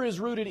whatever is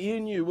rooted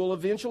in you will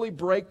eventually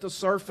break the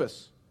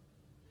surface.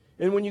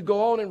 And when you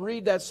go on and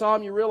read that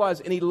psalm, you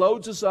realize, and He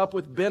loads us up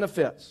with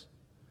benefits.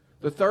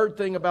 The third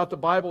thing about the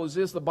Bible is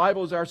this: the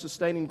Bible is our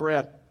sustaining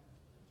bread.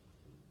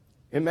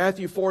 In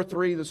Matthew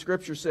 4:3, the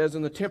Scripture says,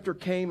 and the tempter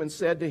came and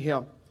said to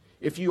Him,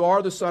 if you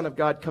are the Son of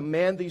God,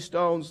 command these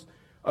stones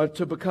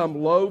to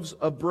become loaves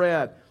of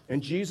bread.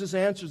 And Jesus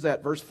answers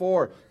that, verse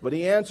 4. But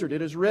he answered,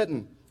 it is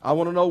written. I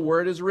want to know where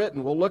it is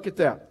written. Well, look at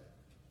that.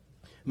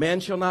 Man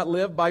shall not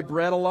live by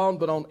bread alone,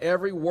 but on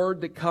every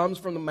word that comes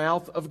from the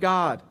mouth of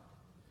God.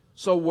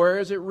 So where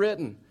is it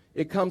written?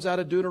 It comes out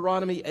of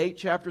Deuteronomy 8,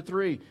 chapter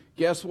 3.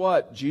 Guess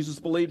what? Jesus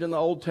believed in the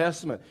Old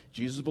Testament.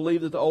 Jesus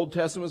believed that the Old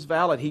Testament was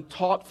valid. He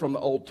taught from the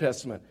Old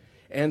Testament.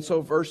 And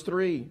so verse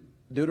 3,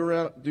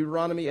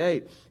 Deuteronomy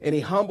 8, and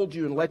he humbled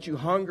you and let you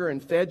hunger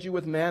and fed you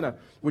with manna,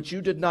 which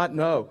you did not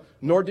know,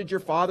 nor did your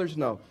fathers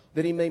know,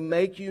 that he may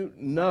make you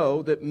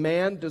know that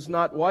man does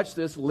not, watch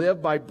this,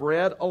 live by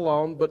bread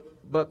alone,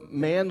 but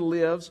man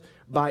lives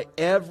by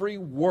every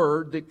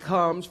word that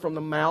comes from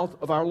the mouth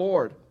of our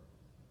Lord.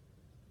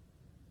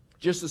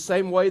 Just the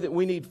same way that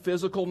we need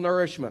physical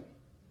nourishment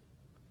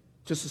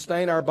to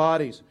sustain our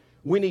bodies,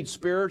 we need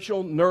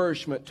spiritual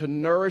nourishment to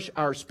nourish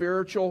our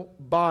spiritual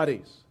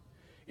bodies.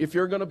 If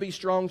you're going to be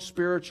strong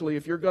spiritually,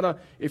 if you're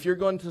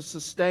going to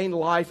sustain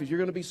life, if you're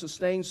going to be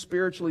sustained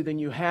spiritually, then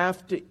you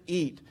have to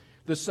eat.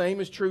 The same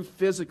is true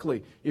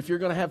physically. If you're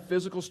going to have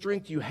physical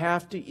strength, you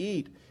have to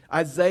eat.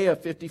 Isaiah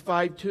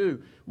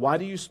 55:2. Why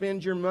do you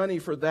spend your money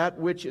for that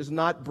which is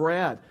not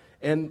bread,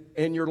 and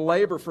your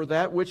labor for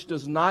that which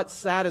does not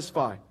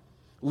satisfy?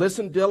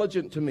 Listen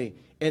diligent to me,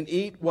 and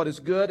eat what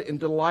is good, and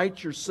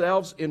delight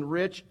yourselves in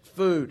rich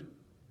food.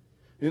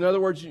 In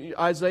other words,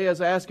 Isaiah is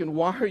asking,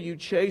 why are you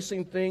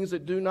chasing things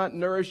that do not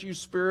nourish you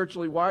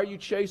spiritually? Why are you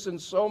chasing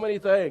so many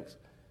things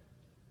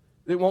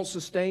that won't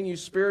sustain you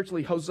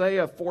spiritually?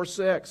 Hosea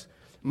 4:6.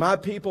 My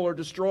people are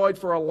destroyed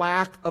for a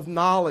lack of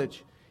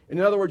knowledge.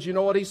 In other words, you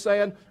know what he's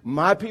saying?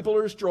 My people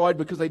are destroyed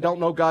because they don't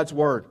know God's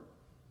Word.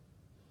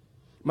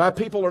 My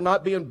people are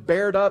not being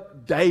bared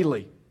up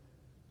daily.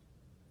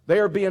 They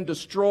are being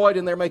destroyed,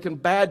 and they're making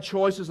bad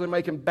choices. They're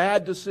making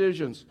bad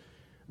decisions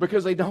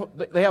because they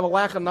have a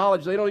lack of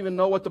knowledge. They don't even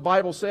know what the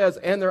Bible says,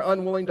 and they're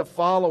unwilling to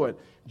follow it.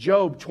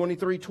 Job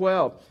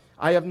 23:12.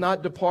 I have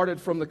not departed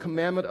from the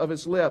commandment of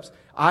his lips.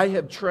 I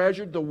have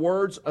treasured the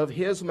words of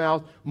his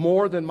mouth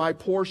more than my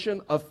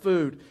portion of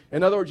food.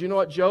 In other words, you know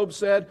what Job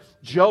said?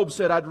 Job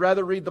said, I'd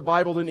rather read the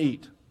Bible than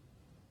eat.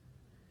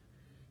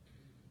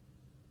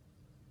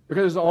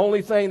 Because it's the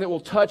only thing that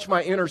will touch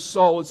my inner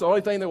soul. It's the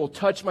only thing that will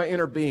touch my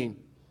inner being.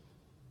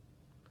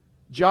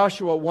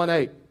 Joshua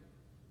 1:8.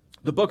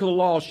 The book of the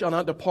law shall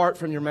not depart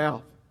from your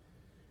mouth,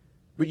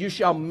 but you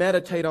shall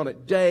meditate on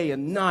it day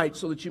and night,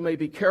 so that you may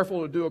be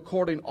careful to do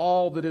according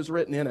all that is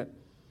written in it.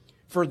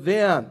 For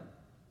then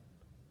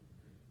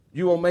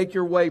you will make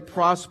your way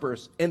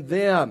prosperous, and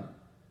then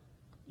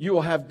you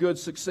will have good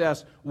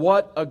success.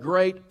 What a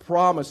great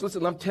promise.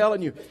 Listen, I'm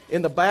telling you,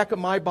 in the back of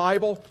my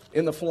Bible,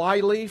 in the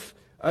flyleaf,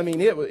 I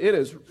mean, it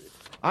is,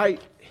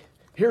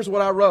 here's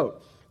what I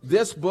wrote.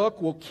 This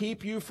book will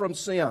keep you from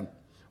sin,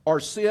 or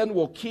sin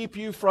will keep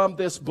you from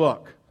this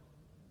book.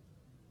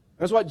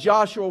 That's what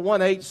Joshua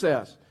 1:8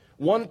 says.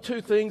 One or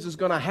two things is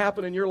going to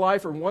happen in your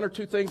life, or one or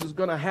two things is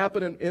going to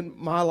happen in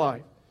my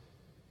life.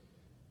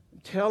 I'm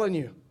telling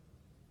you.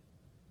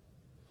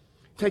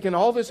 Taking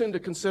all this into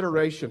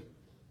consideration,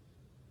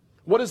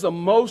 what is the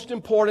most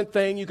important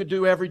thing you could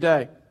do every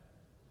day?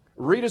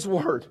 Read His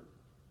Word.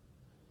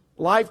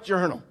 Life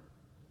journal.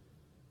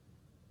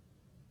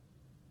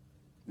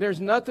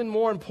 There's nothing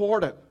more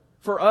important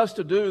for us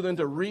to do than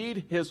to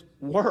read His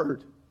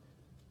Word.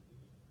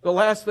 The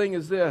last thing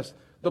is this.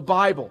 The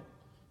Bible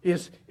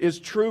is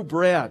true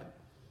bread.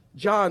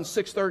 John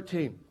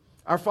 6:13.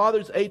 Our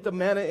fathers ate the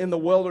manna in the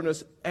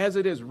wilderness, as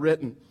it is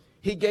written.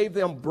 He gave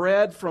them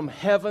bread from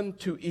heaven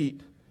to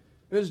eat.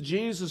 This is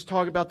Jesus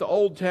talking about the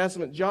Old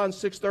Testament, John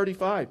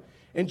 6:35.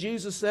 And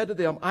Jesus said to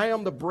them, I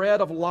am the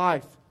bread of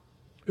life.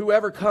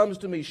 Whoever comes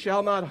to me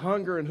shall not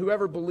hunger, and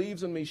whoever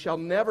believes in me shall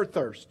never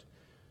thirst.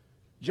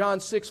 John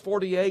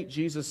 6:48,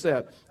 Jesus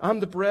said, I'm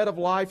the bread of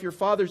life. Your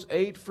fathers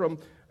ate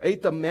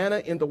the manna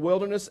in the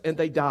wilderness, and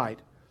they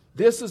died.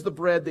 This is the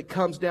bread that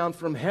comes down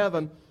from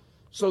heaven,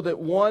 so that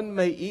one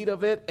may eat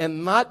of it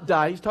and not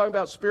die. He's talking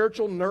about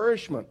spiritual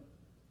nourishment.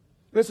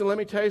 Listen, let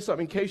me tell you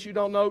something. In case you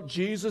don't know,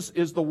 Jesus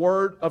is the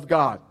Word of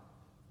God.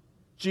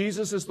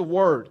 Jesus is the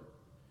Word.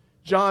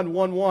 John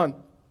 1:1.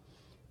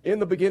 In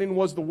the beginning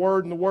was the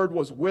Word, and the Word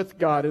was with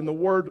God, and the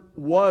Word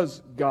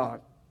was God.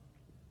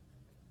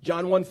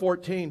 John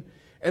 1:14.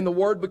 And the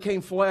Word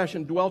became flesh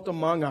and dwelt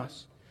among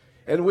us.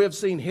 And we have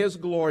seen His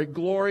glory,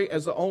 glory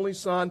as the only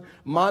Son,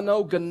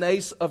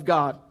 monogenes of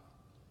God,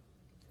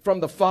 from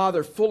the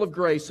Father, full of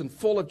grace and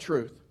full of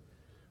truth.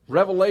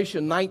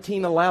 Revelation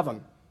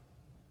 19:11.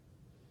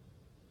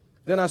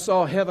 Then I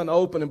saw heaven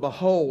open, and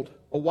behold,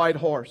 a white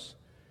horse.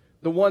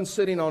 The one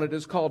sitting on it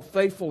is called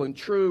Faithful and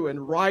True,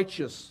 and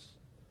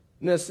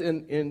righteousness,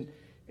 and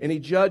he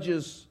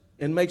judges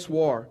and makes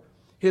war.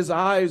 His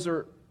eyes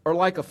are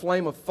like a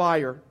flame of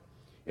fire,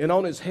 and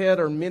on his head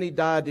are many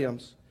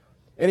diadems.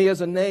 And he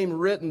has a name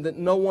written that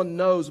no one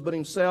knows but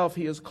himself.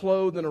 He is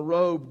clothed in a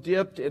robe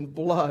dipped in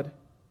blood.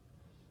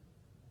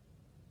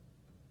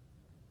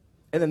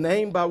 And the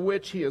name by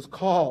which he is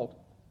called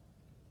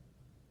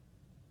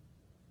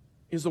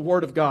is the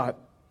Word of God.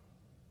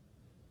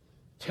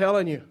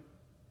 Telling you,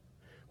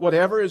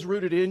 Whatever is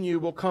rooted in you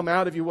will come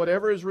out of you.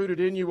 Whatever is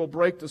rooted in you will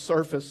break the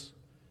surface.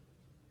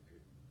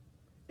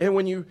 And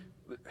when you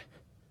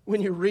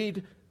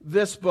read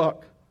this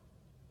book,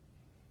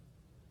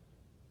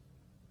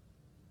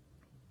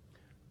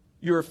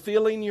 you're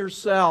filling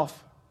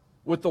yourself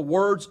with the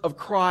words of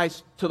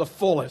Christ to the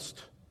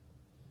fullest.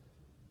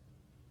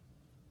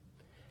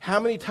 How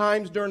many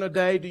times during a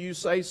day do you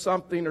say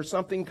something or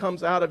something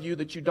comes out of you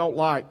that you don't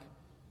like?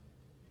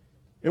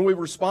 And we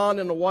respond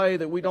in a way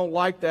that we don't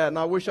like that, and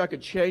I wish I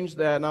could change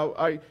that, and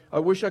I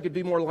wish I could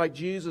be more like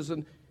Jesus.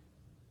 And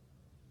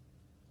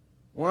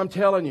well, I'm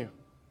telling you,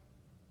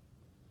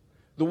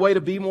 the way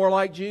to be more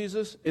like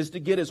Jesus is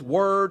to get His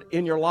Word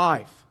in your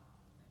life,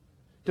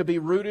 to be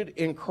rooted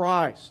in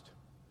Christ,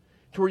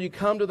 to where you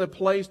come to the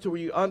place to where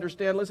you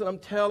understand. Listen, I'm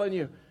telling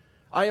you,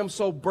 I am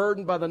so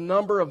burdened by the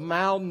number of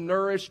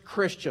malnourished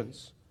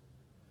Christians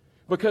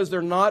because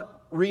they're not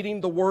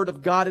reading the Word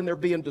of God and they're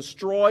being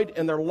destroyed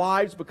in their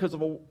lives because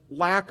of a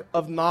lack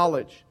of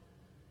knowledge.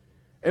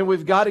 And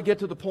we've got to get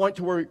to the point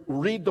to where we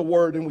read the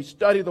Word and we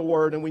study the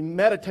Word and we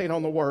meditate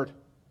on the Word.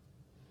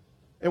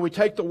 And we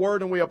take the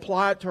Word and we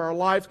apply it to our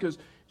lives because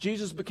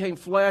Jesus became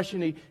flesh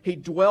and He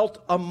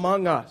dwelt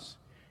among us.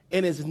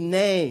 And His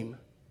name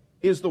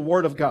is the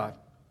Word of God.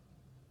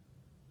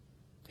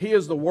 He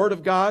is the Word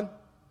of God.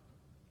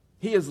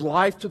 He is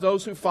life to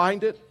those who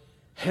find it,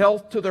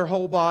 health to their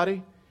whole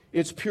body.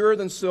 It's purer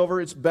than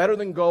silver. It's better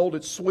than gold.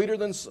 It's sweeter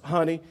than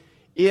honey.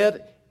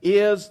 It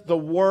is the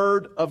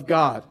Word of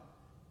God.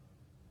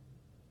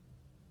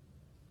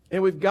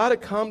 And we've got to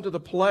come to the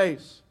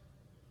place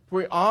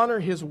where we honor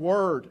His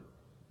Word.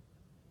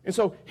 And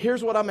so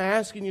here's what I'm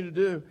asking you to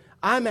do.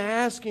 I'm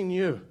asking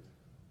you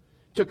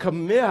to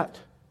commit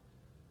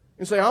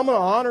and say, I'm going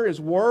to honor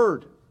His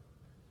Word.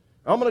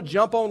 I'm going to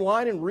jump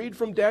online and read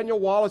from Daniel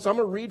Wallace. I'm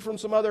going to read from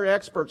some other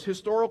experts,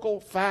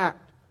 historical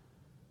fact.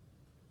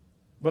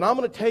 But I'm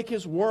going to take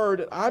His Word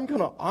and I'm going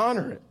to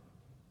honor it.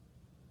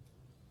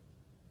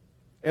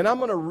 And I'm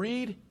going to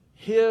read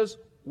His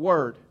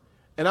Word.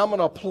 And I'm going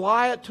to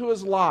apply it to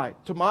His life,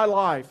 to my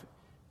life,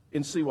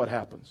 and see what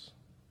happens.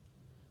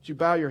 Would you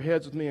bow your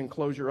heads with me and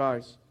close your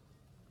eyes?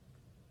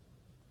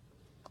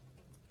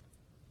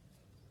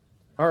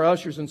 Our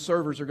ushers and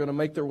servers are going to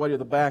make their way to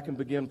the back and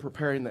begin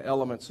preparing the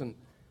elements. And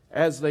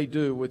as they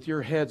do, with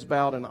your heads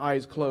bowed and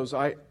eyes closed,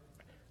 I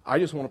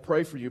just want to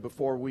pray for you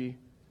before we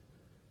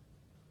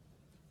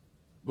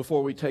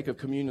take a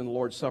communion, the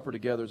Lord's Supper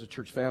together as a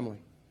church family.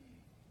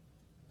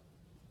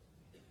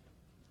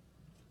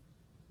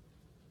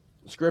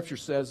 The Scripture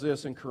says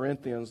this in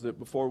Corinthians, that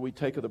before we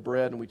take of the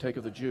bread and we take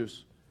of the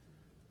juice,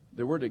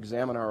 that we're to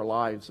examine our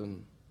lives.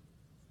 And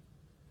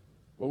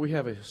well, we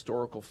have a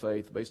historical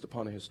faith based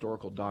upon a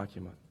historical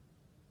document.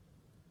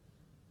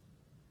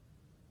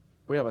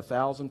 We have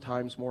 1,000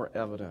 times more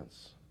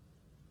evidence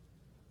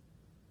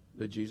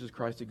that Jesus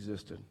Christ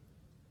existed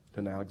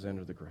than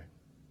Alexander the Great.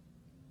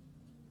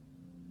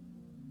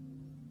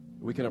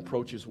 We can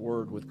approach His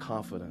Word with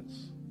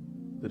confidence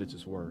that it's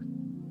His Word.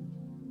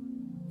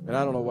 And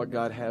I don't know what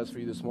God has for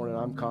you this morning.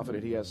 I'm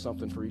confident He has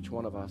something for each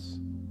one of us.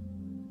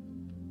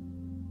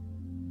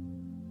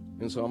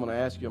 And so I'm going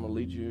to ask you, I'm going to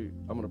lead you,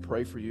 I'm going to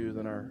pray for you,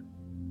 then our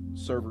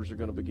servers are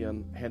going to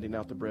begin handing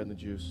out the bread and the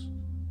juice.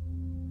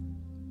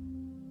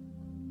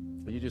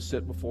 You just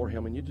sit before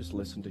Him and you just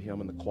listen to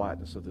Him in the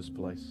quietness of this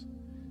place.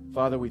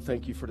 Father, we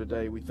thank You for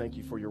today. We thank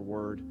You for Your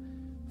Word.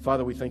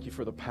 Father, we thank You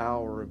for the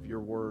power of Your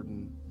Word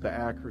and the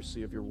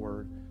accuracy of Your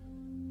Word.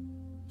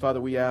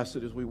 Father, we ask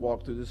that as we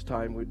walk through this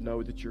time, we'd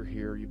know that You're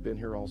here. You've been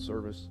here all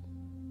service.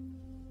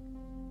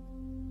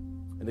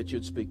 And that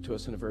You'd speak to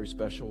us in a very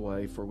special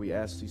way, for we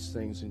ask these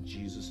things in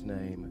Jesus'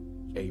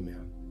 name.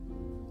 Amen.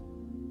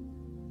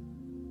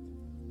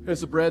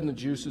 As the bread and the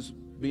juice is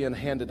being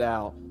handed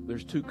out,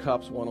 there's 2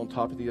 cups, one on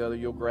top of the other.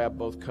 You'll grab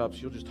both cups.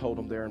 You'll just hold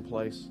them there in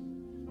place.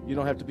 You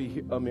don't have to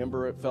be a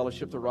member at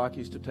Fellowship the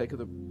Rockies to take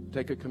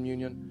a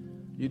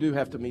communion. You do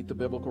have to meet the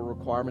biblical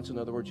requirements. In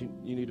other words, you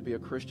need to be a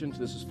Christian.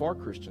 This is for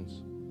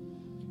Christians.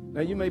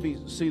 Now, you may be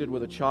seated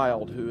with a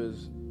child who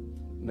has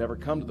never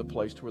come to the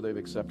place to where they've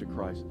accepted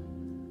Christ.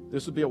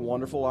 This would be a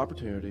wonderful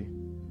opportunity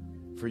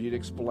for you to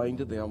explain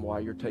to them why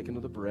you're taking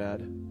of the bread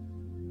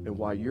and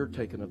why you're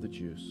taking of the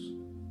juice.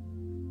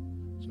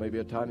 This may be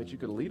a time that you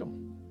could lead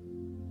them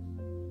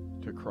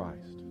to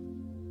Christ.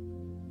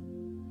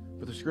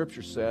 But the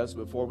Scripture says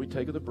before we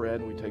take of the bread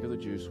and we take of the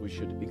juice, we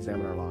should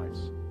examine our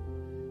lives.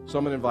 So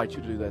I'm going to invite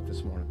you to do that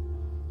this morning.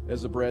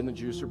 As the bread and the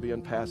juice are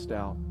being passed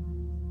out,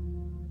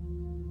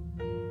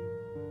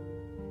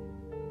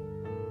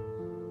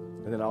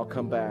 and then I'll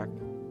come back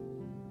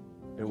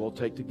and we'll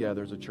take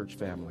together as a church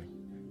family.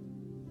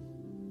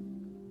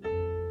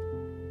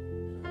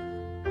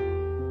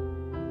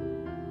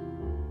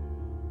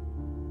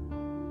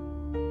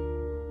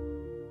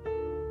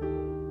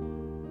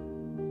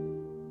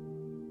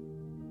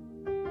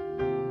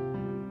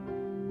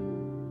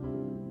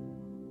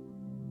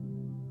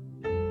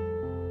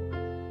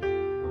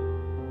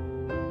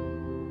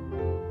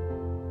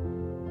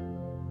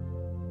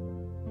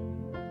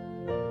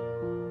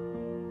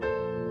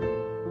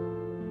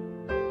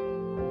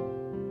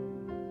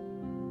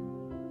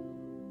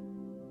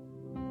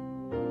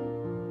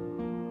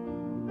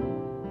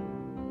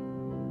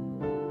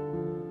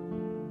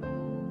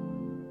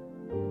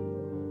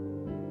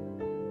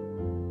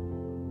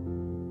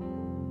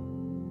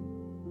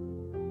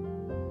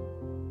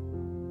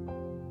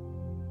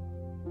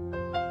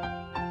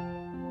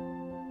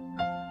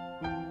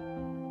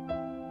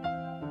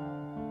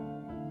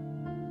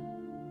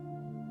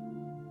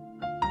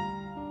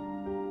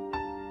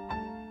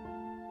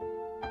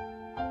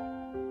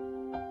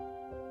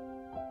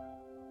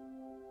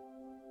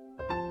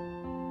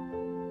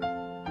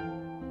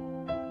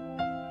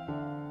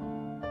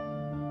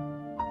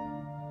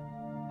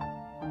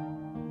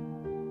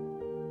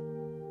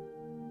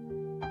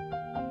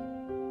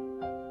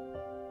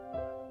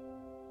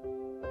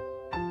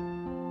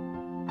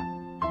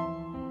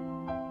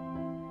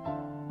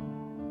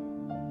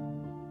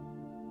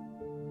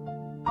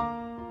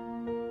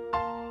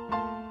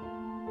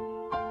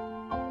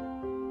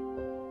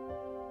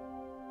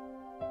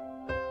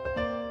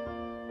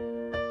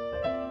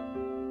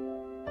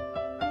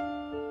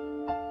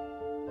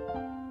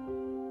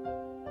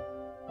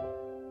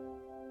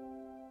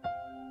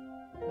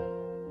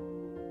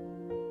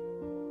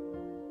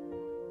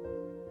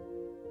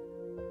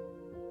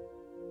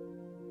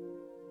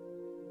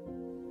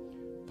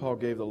 Paul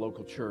gave the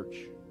local church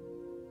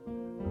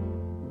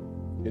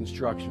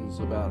instructions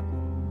about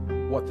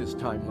what this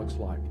time looks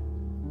like.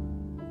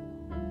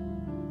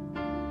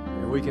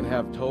 And we can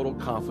have total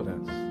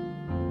confidence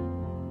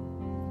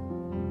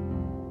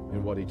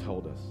in what he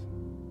told us.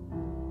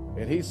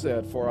 And he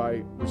said, for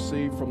I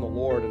received from the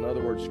Lord, in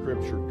other words,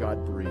 Scripture,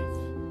 God breathed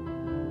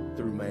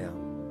through man.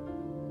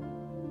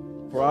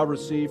 For I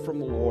received from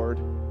the Lord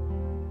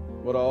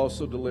what I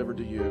also delivered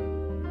to you.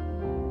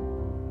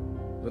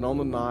 Then on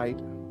the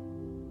night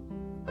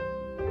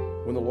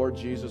when the Lord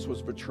Jesus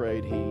was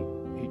betrayed,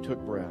 he took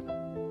bread.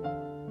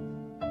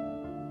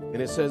 And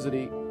it says that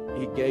he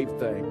gave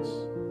thanks.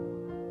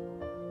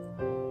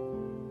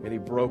 And he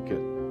broke it.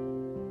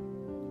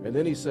 And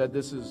then he said,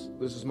 this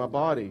is my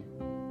body,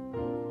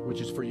 which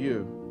is for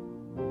you.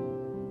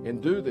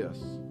 And do this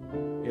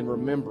in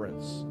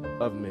remembrance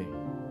of me.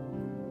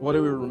 What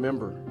do we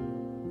remember?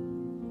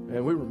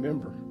 And we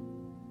remember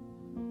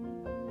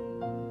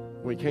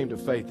when we came to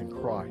faith in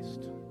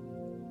Christ.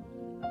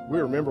 We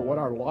remember what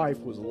our life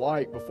was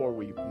like before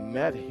we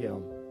met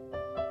him.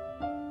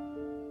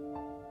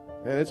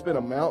 And it's been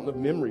a mountain of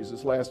memories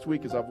this last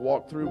week as I've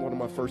walked through one of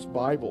my first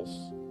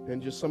Bibles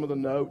and just some of the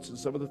notes and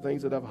some of the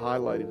things that I've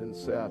highlighted and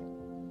said.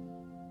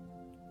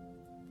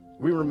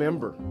 We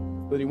remember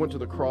that he went to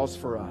the cross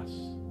for us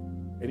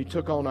and he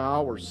took on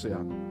our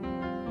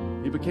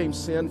sin. He became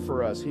sin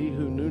for us. He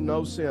who knew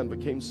no sin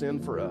became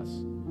sin for us.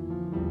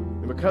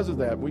 And because of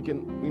that, we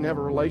can have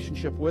a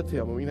relationship with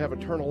him and we can have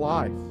eternal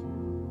life.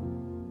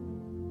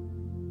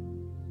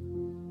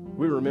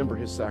 We remember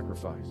his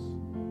sacrifice.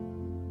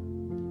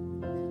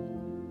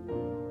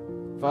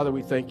 Father,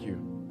 we thank you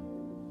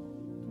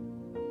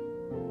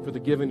for the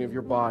giving of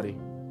your body.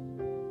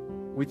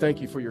 We thank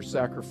you for your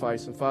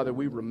sacrifice. And Father,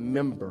 we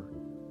remember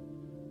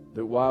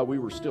that while we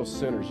were still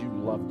sinners, you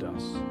loved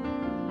us.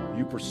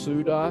 You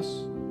pursued us.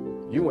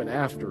 You went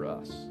after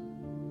us.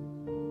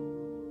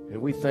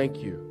 And we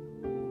thank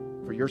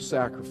you for your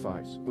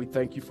sacrifice. We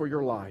thank you for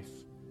your life.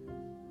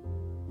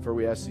 For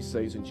we ask these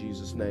things in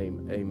Jesus'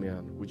 name,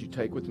 amen. Would you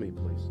take with me,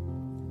 please?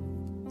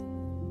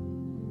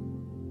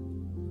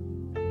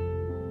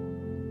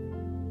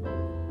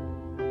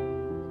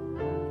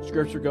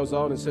 Scripture goes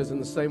on and says, in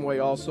the same way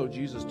also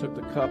Jesus took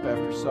the cup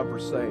after supper,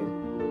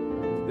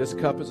 saying, this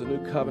cup is a new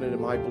covenant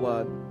in my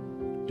blood.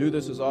 Do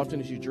this as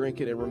often as you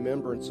drink it in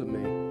remembrance of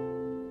me.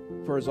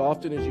 For as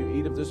often as you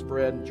eat of this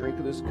bread and drink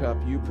of this cup,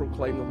 you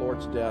proclaim the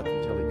Lord's death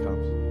until he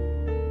comes.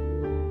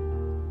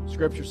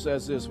 Scripture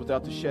says this,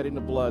 without the shedding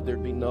of blood,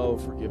 there'd be no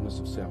forgiveness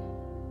of sin.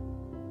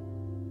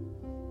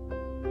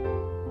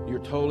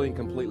 You're totally and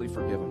completely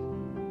forgiven.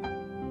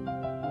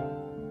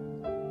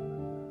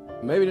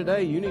 Maybe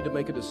today you need to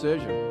make a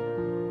decision.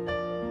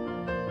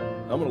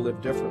 I'm going to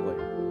live differently.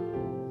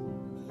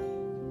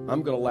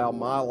 I'm going to allow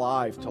my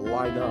life to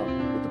line up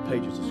with the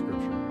pages of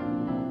Scripture.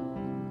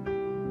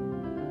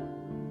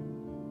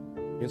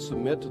 And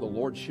submit to the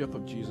Lordship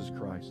of Jesus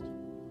Christ.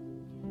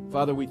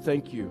 Father, we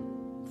thank you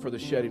for the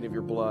shedding of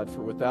your blood,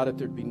 for without it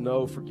there'd be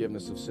no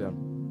forgiveness of sin.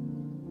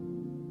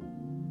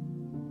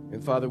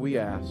 And Father, we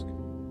ask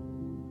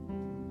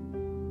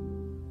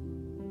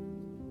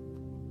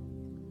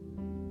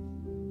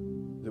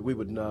that we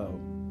would know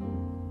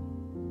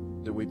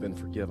that we've been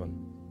forgiven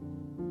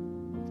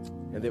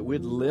and that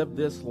we'd live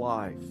this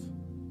life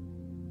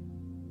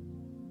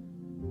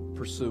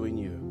pursuing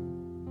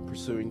you,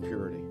 pursuing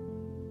purity,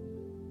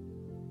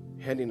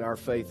 handing our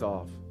faith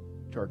off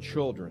to our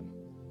children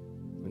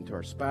and to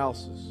our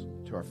spouses,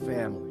 to our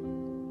family.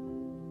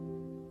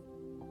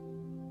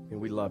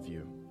 And we love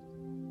you.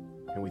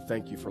 And we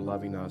thank you for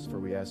loving us, for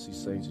we ask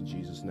these things in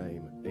Jesus'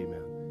 name.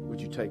 Amen.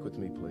 Would you take with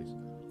me, please?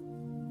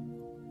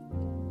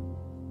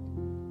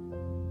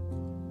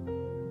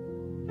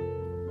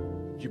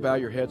 Would you bow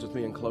your heads with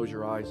me and close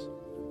your eyes?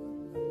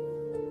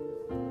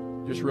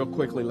 Just real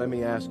quickly, let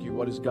me ask you,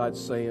 what is God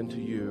saying to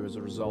you as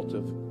a result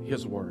of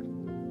his word?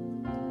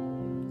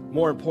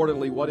 More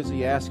importantly, what is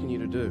he asking you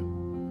to do?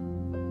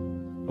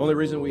 The only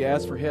reason we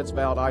ask for heads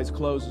bowed, eyes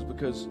closed is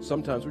because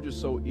sometimes we're just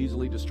so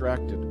easily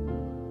distracted.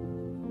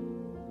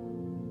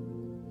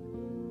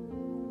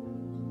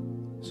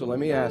 So let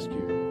me ask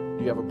you,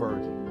 do you have a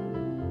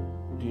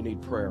burden? Do you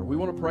need prayer? We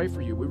want to pray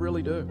for you. We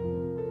really do.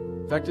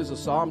 In fact, as the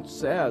psalm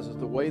says,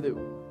 the way that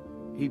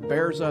he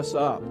bears us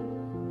up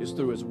is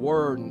through his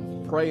word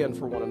and praying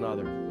for one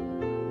another.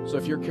 So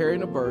if you're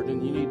carrying a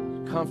burden, you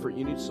need comfort,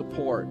 you need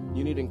support,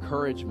 you need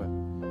encouragement.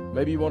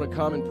 Maybe you want to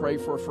come and pray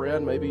for a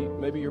friend.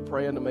 Maybe you're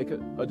praying to make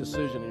a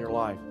decision in your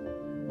life.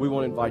 We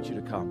want to invite you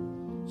to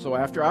come. So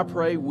after I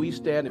pray, we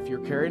stand. If you're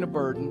carrying a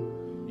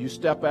burden, you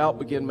step out,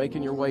 begin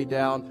making your way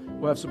down.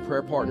 We'll have some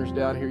prayer partners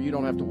down here. You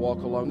don't have to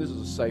walk alone. This is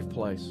a safe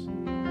place.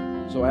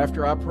 So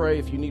after I pray,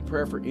 if you need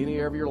prayer for any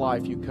area of your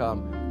life, you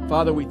come.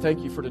 Father, we thank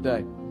you for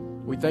today.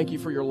 We thank you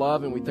for your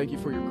love and we thank you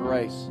for your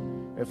grace.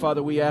 And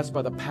Father, we ask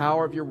by the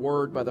power of your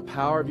word, by the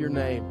power of your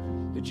name,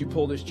 that you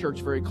pull this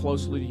church very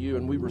closely to you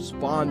and we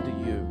respond to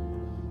you.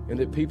 And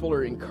that people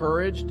are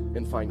encouraged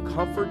and find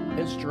comfort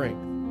and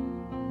strength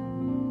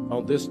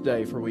on this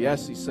day. For we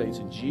ask these things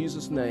in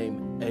Jesus'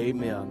 name.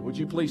 Amen. Would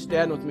you please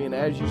stand with me, and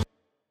as you